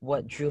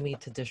what drew me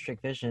to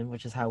District Vision,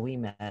 which is how we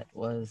met,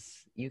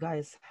 was you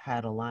guys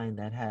had a line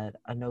that had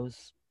a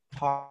nose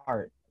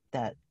part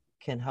that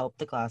can help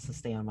the glasses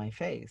stay on my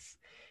face.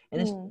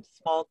 And it's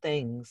small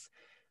things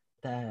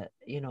that,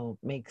 you know,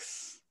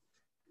 makes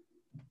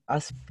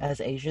us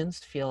as Asians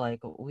feel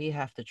like we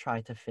have to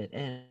try to fit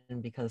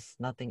in because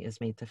nothing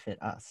is made to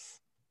fit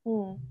us.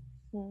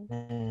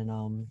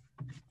 And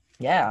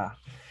yeah,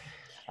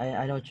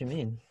 I know what you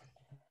mean.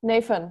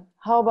 Nathan,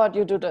 how about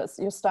you do this?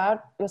 You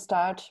start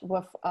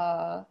with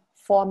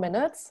 4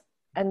 minutes,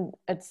 and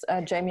it's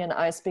Jamie and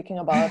I speaking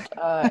about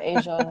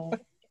Asian,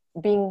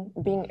 being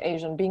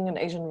Asian, being an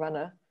Asian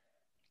runner.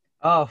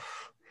 Oh,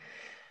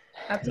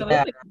 Absolutely.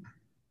 yeah.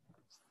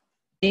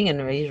 Being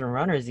an Asian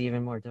runner is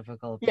even more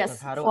difficult because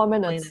Yes, how do 4 I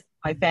explain minutes. it to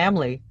my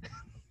family?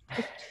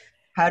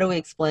 How do we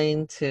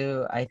explain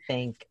to, I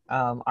think,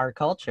 our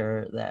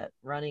culture that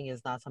running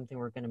is not something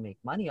we're going to make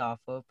money off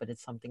of, but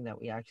it's something that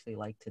we actually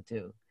like to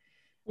do?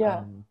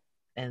 Yeah.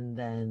 And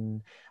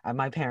then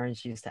my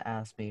parents used to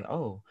ask me,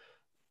 oh,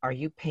 are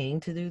you paying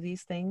to do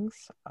these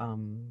things?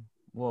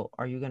 Well,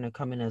 are you going to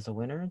come in as a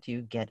winner? Do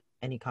you get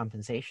any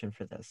compensation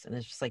for this? And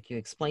it's just like you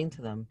explain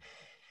to them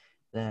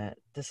that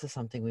this is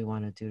something we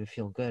want to do to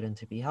feel good and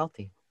to be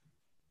healthy.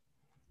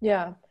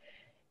 Yeah.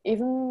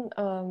 Even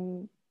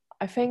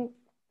I think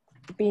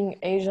being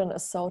Asian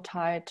is so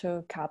tied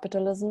to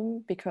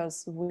capitalism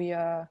because we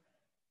are,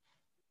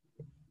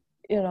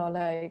 you know,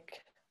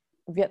 like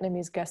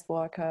Vietnamese guest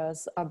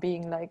workers are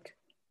being like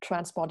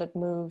transported,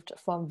 moved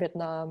from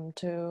Vietnam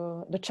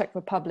to the Czech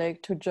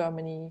Republic to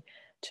Germany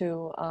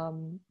to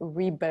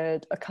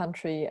rebuild a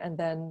country, and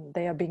then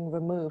they are being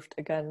removed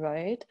again,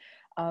 right?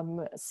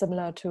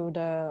 Similar to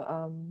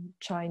the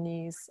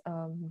Chinese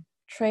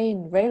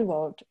train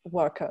railroad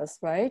workers,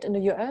 right, in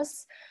the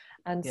US.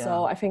 And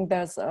so I think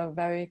there's a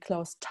very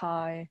close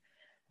tie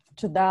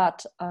to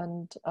that,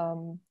 and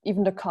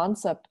even the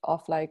concept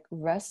of like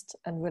rest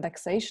and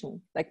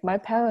relaxation. Like my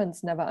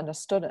parents never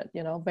understood it,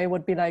 you know. They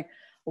would be like,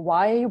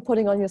 why are you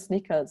putting on your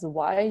sneakers,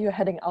 why are you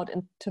heading out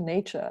into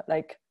nature?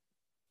 Like,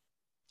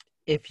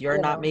 if you're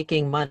not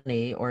making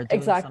money or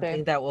doing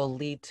something that will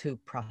lead to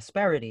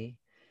prosperity,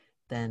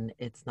 then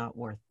it's not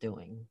worth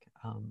doing.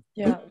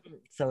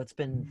 So it's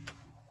been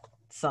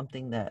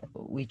something that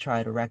we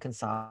try to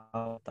reconcile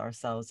with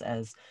ourselves,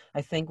 as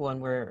I think when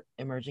we're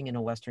emerging in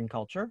a Western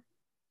culture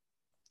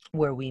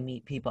where we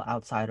meet people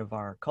outside of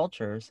our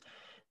cultures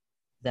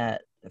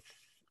that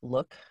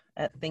look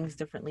at things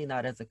differently,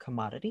 not as a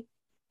commodity.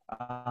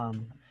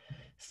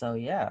 So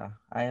yeah,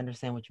 I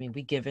understand what you mean.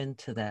 We give in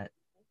to that,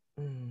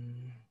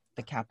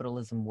 the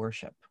capitalism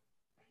worship.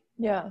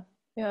 Yeah.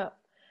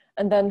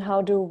 And then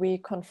how do we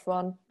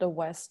confront the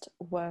West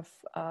with,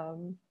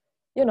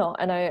 you know,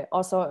 and it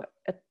also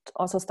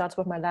starts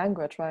with my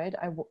language, right?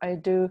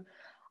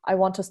 I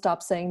want to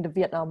stop saying the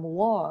Vietnam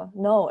War.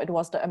 No, it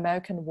was the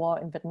American war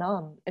in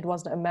Vietnam. It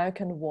was the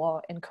American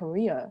war in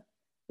Korea.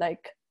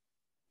 Like,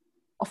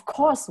 of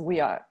course we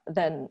are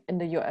then in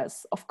the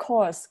US. Of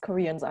course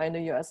Koreans are in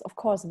the US. Of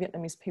course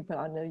Vietnamese people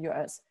are in the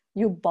US.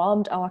 You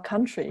bombed our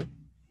country.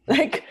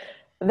 Like,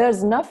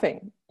 there's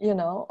nothing, you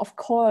know. Of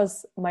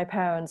course my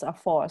parents are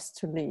forced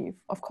to leave.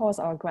 Of course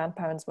our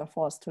grandparents were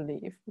forced to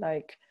leave.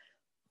 Like,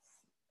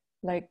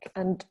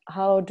 and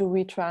how do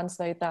we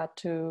translate that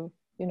to,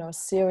 you know,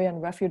 Syrian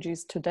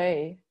refugees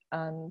today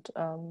and,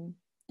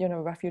 you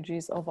know,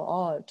 refugees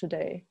overall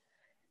today?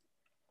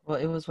 Well,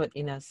 it was what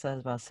Ines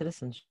says about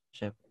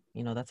citizenship.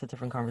 You know, that's a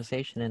different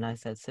conversation. And I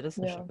said,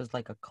 citizenship is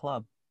like a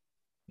club.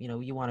 You know,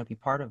 you want to be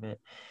part of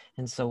it.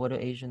 And so what do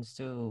Asians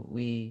do?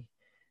 We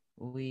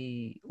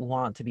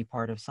want to be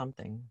part of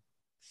something.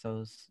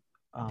 So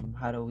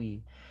how do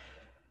we,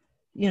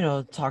 you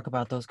know, talk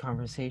about those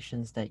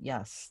conversations that,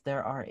 yes,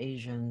 there are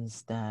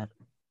Asians that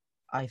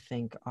I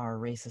think are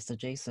racist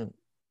adjacent,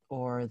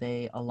 or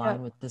they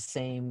align with the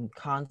same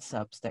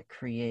concepts that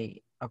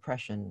create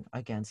oppression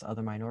against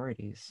other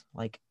minorities.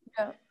 Like,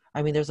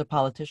 I mean, there's a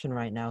politician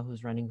right now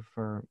who's running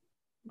for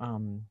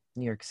New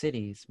York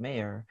City's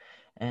mayor,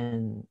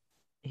 and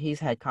he's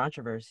had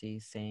controversy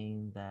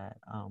saying that,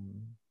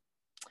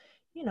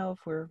 you know,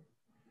 if we're,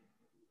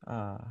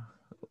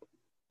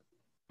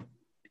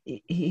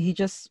 he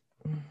just,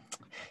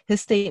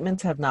 his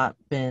statements have not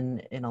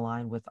been in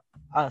line with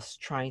us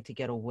trying to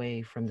get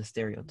away from the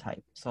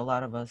stereotype. So a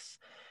lot of us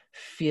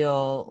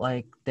feel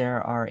like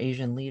there are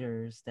Asian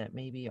leaders that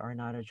maybe are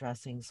not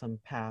addressing some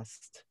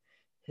past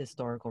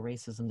historical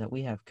racism that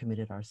we have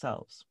committed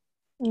ourselves,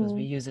 because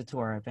we use it to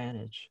our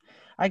advantage.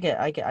 I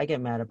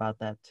get mad about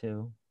that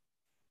too.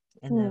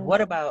 And then what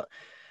about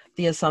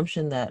the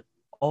assumption that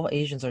all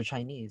Asians are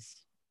Chinese,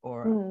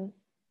 or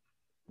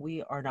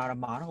we are not a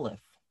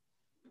monolith?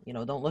 You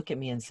know, don't look at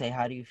me and say,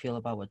 how do you feel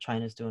about what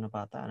China's doing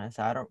about that? And I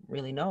said, I don't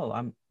really know.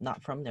 I'm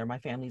not from there. My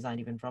family's not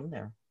even from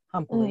there.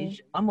 I'm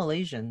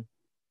Malaysian.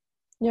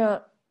 Yeah.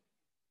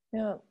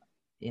 You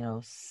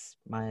know,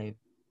 my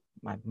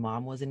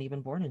mom wasn't even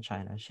born in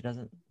China. She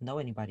doesn't know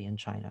anybody in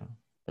China.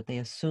 but they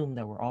assumed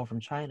that we're all from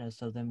China.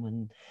 So then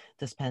when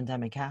this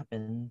pandemic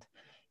happened,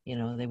 you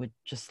know, they would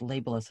just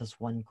label us as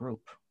one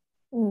group.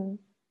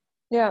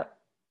 Yeah.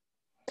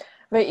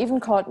 They even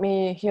called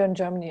me here in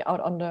Germany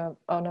out on a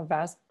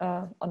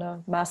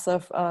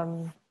massive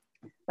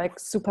like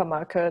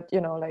supermarket,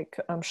 you know, like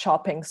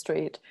shopping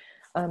street.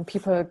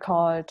 People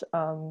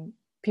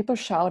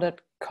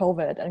shouted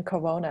COVID and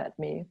Corona at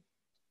me.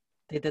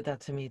 They did that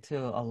to me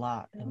too a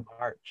lot in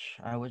March.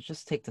 I would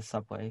just take the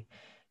subway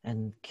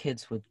and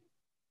kids would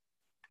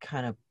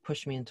kind of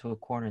push me into a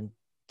corner and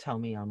tell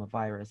me I'm a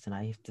virus and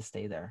I have to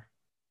stay there.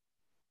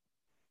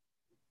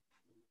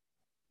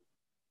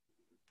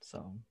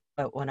 So,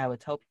 but when I would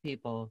tell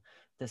people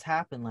this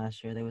happened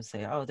last year, they would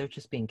say, oh, they're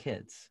just being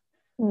kids.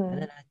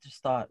 And then I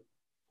just thought,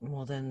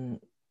 well,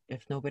 then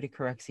if nobody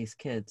corrects these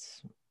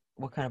kids,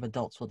 what kind of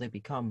adults will they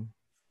become?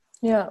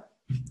 Yeah.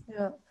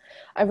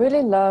 I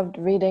really loved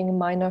reading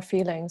Minor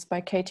Feelings by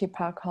Katie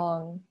Park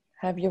Hong.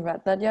 Have you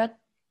read that yet?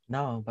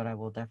 No, but I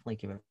will definitely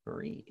give it a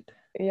read.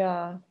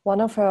 Yeah.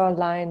 One of her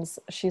lines,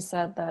 she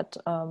said that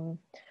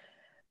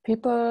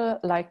people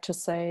like to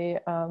say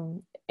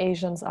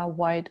Asians are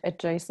white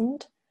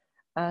adjacent.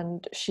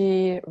 And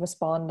she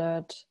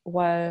responded,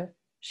 well,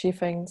 she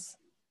thinks,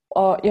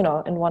 or, you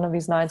know, in one of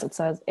these lines it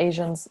says,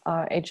 Asians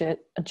are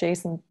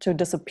adjacent to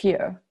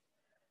disappear.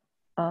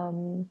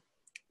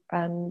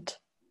 And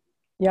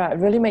yeah, it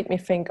really made me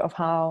think of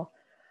how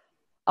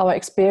our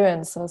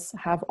experiences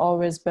have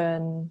always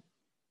been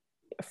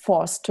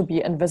forced to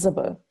be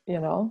invisible, you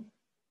know,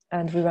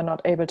 and we were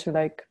not able to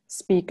like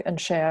speak and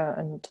share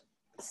and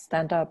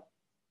stand up.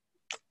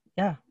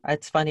 Yeah,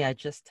 it's funny. I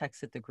just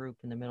texted the group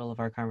in the middle of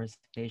our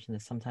conversation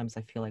that sometimes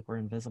I feel like we're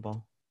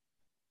invisible.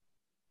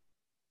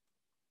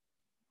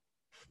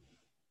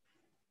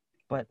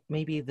 But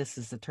maybe this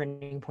is a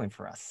turning point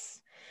for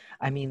us.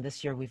 I mean,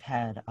 this year we've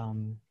had,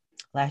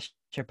 last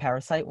year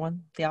Parasite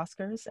won the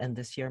Oscars, and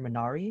this year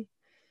Minari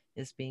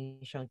is being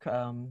shown.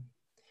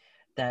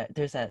 That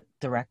there's that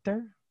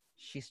director.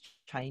 She's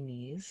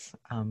Chinese.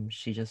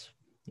 She just,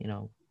 you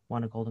know,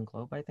 won a Golden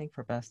Globe, I think,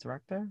 for Best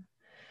Director.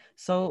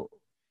 So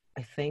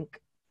I think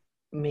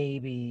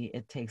maybe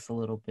it takes a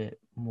little bit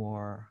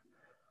more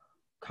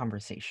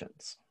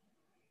conversations.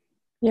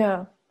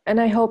 Yeah.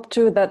 And I hope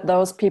too that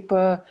those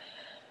people,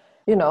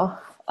 you know,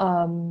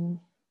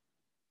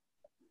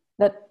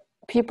 that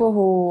people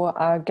who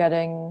are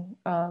getting,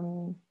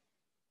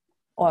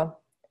 or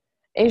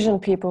Asian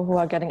people who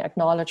are getting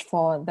acknowledged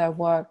for their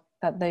work,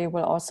 that they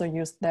will also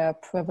use their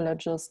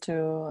privileges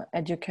to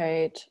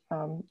educate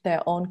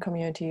their own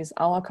communities,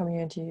 our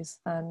communities,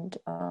 and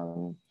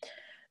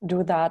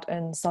do that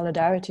in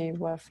solidarity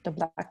with the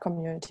Black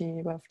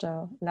community, with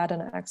the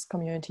Latinx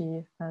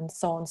community, and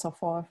so on and so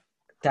forth.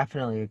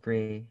 Definitely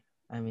agree.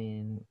 I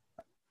mean,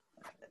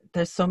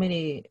 there's so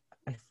many,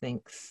 I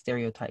think,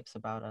 stereotypes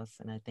about us,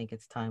 and I think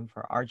it's time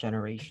for our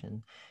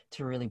generation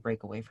to really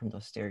break away from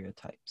those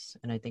stereotypes.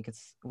 And I think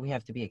we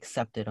have to be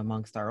accepted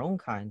amongst our own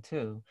kind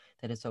too,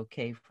 that it's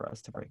okay for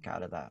us to break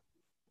out of that.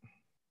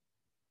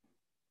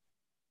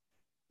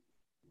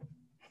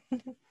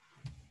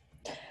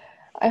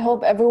 I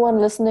hope everyone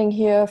listening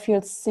here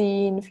feels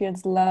seen,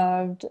 feels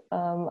loved.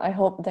 I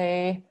hope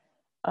they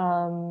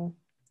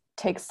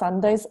take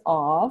Sundays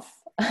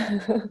off.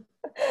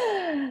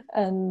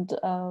 And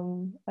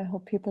I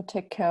hope people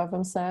take care of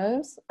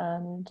themselves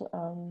and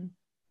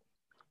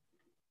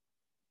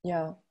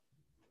yeah.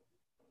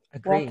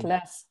 Agreed.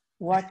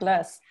 Work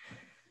less.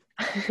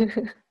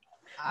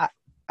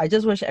 I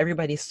just wish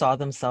everybody saw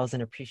themselves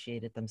and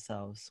appreciated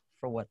themselves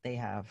for what they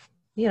have,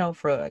 you know,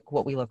 for like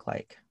what we look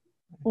like.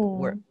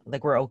 We're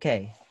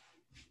okay.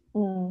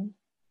 Yeah.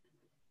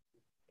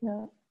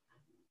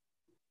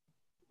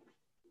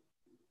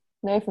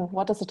 Nathan,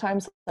 what does the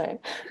time say?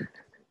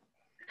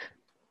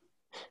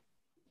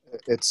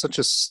 It's such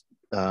a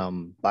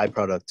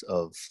byproduct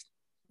of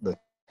the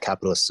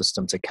capitalist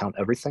system to count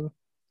everything.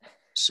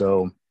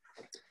 So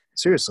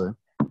seriously.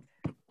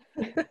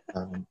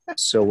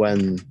 So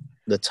when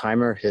the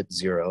timer hit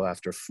 0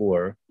 after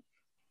 4,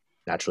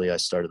 naturally I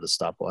started the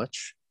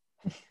stopwatch.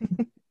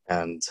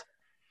 And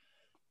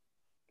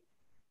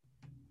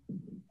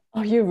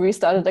oh, you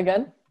restarted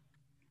again?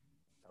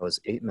 that was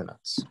 8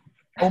 minutes.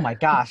 Oh my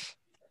gosh.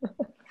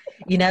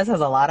 Inez has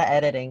a lot of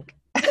editing.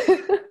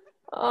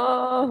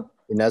 Oh.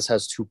 Inez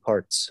has 2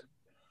 parts.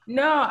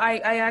 No,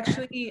 I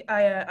actually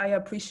I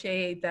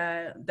appreciate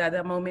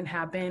that moment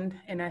happened,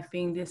 and I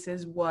think this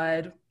is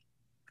what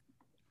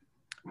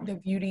the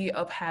beauty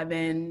of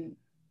having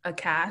a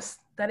cast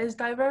that is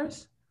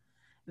diverse,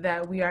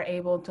 that we are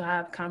able to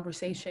have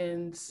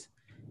conversations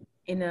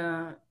in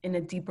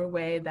a deeper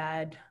way,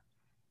 that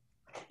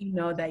you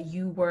know that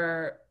you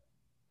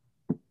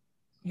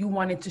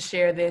wanted to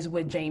share this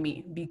with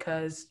Jamie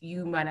because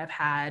you might have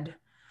had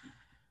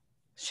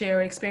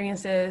share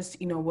experiences,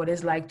 you know, what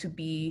it's like to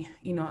be,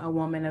 you know, a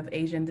woman of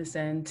Asian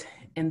descent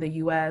in the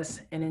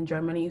US and in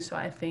Germany. So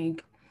I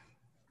think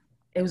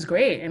it was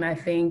great. And I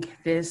think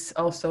this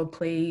also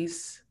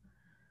plays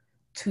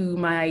to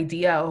my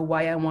idea of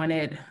why I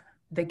wanted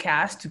the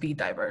cast to be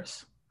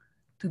diverse,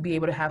 to be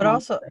able to have But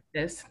also, like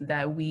this,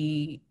 that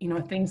we,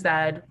 things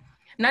that,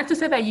 not to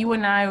say that you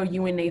and I or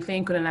you and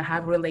Nathan couldn't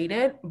have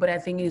related, but I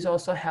think it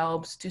also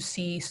helps to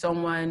see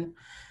someone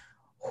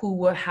who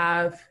will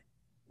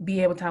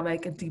be able to have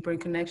like a deeper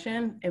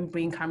connection and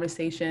bring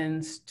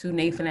conversations to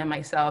Nathan and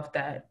myself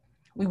that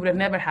we would have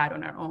never had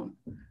on our own.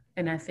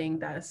 And I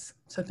think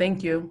so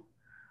thank you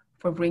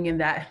for bringing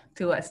that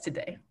to us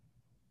today.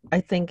 I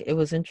think it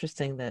was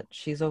interesting that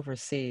she's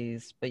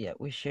overseas, but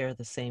yet we share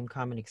the same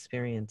common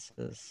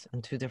experiences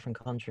in 2 different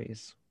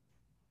countries.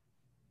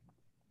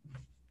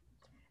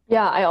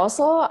 Yeah,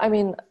 I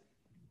mean,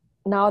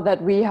 now that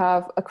we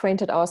have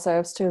acquainted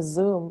ourselves to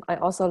Zoom, I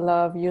also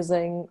love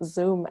using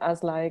Zoom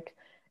as like,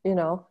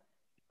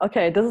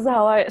 okay, this is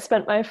how I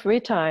spent my free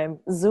time,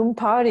 Zoom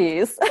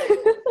parties.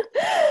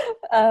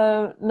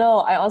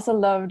 No, I also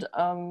loved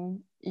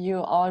you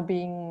all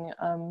being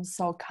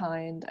so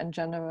kind and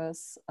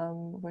generous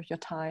with your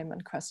time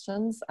and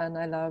questions. And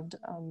I loved,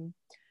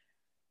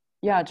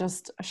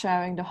 just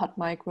sharing the hot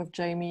mic with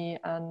Jamie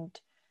and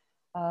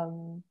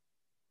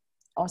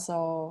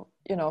also,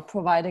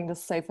 providing the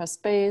safer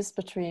space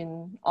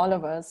between all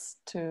of us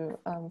to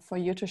for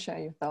you to share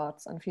your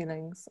thoughts and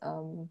feelings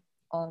on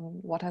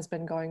what has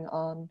been going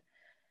on.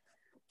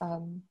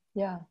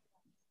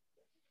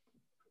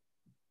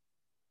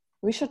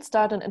 We should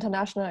start an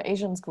international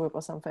Asians group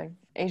or something,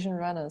 Asian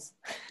runners.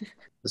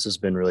 This has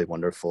been really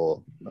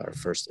wonderful. Our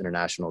first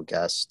international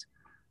guest,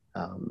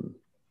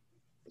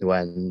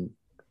 Nguyen,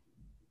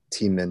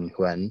 Thi-Minh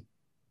Nguyen.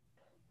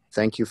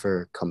 Thank you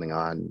for coming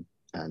on,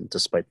 and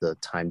despite the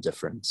time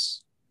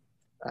difference,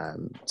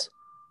 and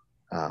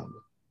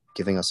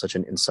giving us such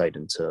an insight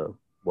into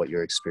what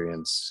your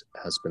experience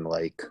has been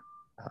like.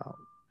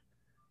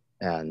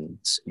 And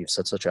you've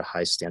set such a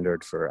high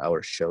standard for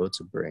our show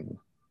to bring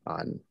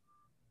on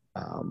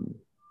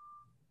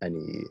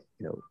any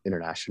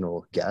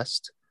international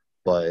guest,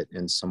 but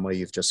in some way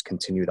you've just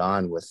continued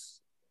on with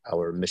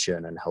our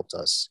mission and helped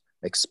us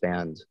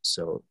expand.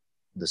 So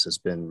this has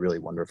been really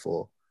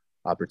wonderful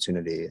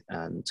opportunity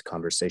and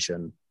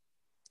conversation.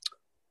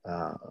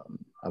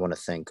 I want to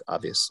thank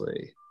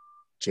obviously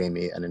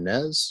Jamie and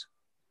Inez,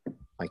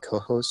 my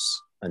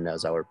co-hosts,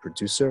 Inez, our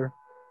producer,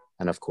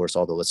 and of course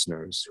all the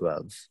listeners who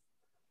have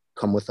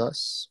come with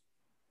us.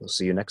 We'll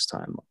see you next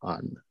time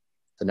on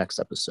the next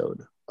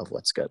episode of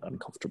Let's Get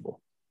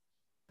Uncomfortable.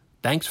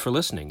 Thanks for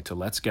listening to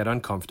Let's Get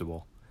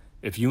Uncomfortable.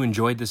 If you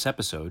enjoyed this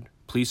episode,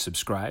 please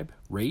subscribe,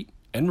 rate,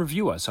 and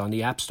review us on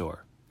the App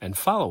Store, and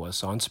follow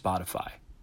us on Spotify.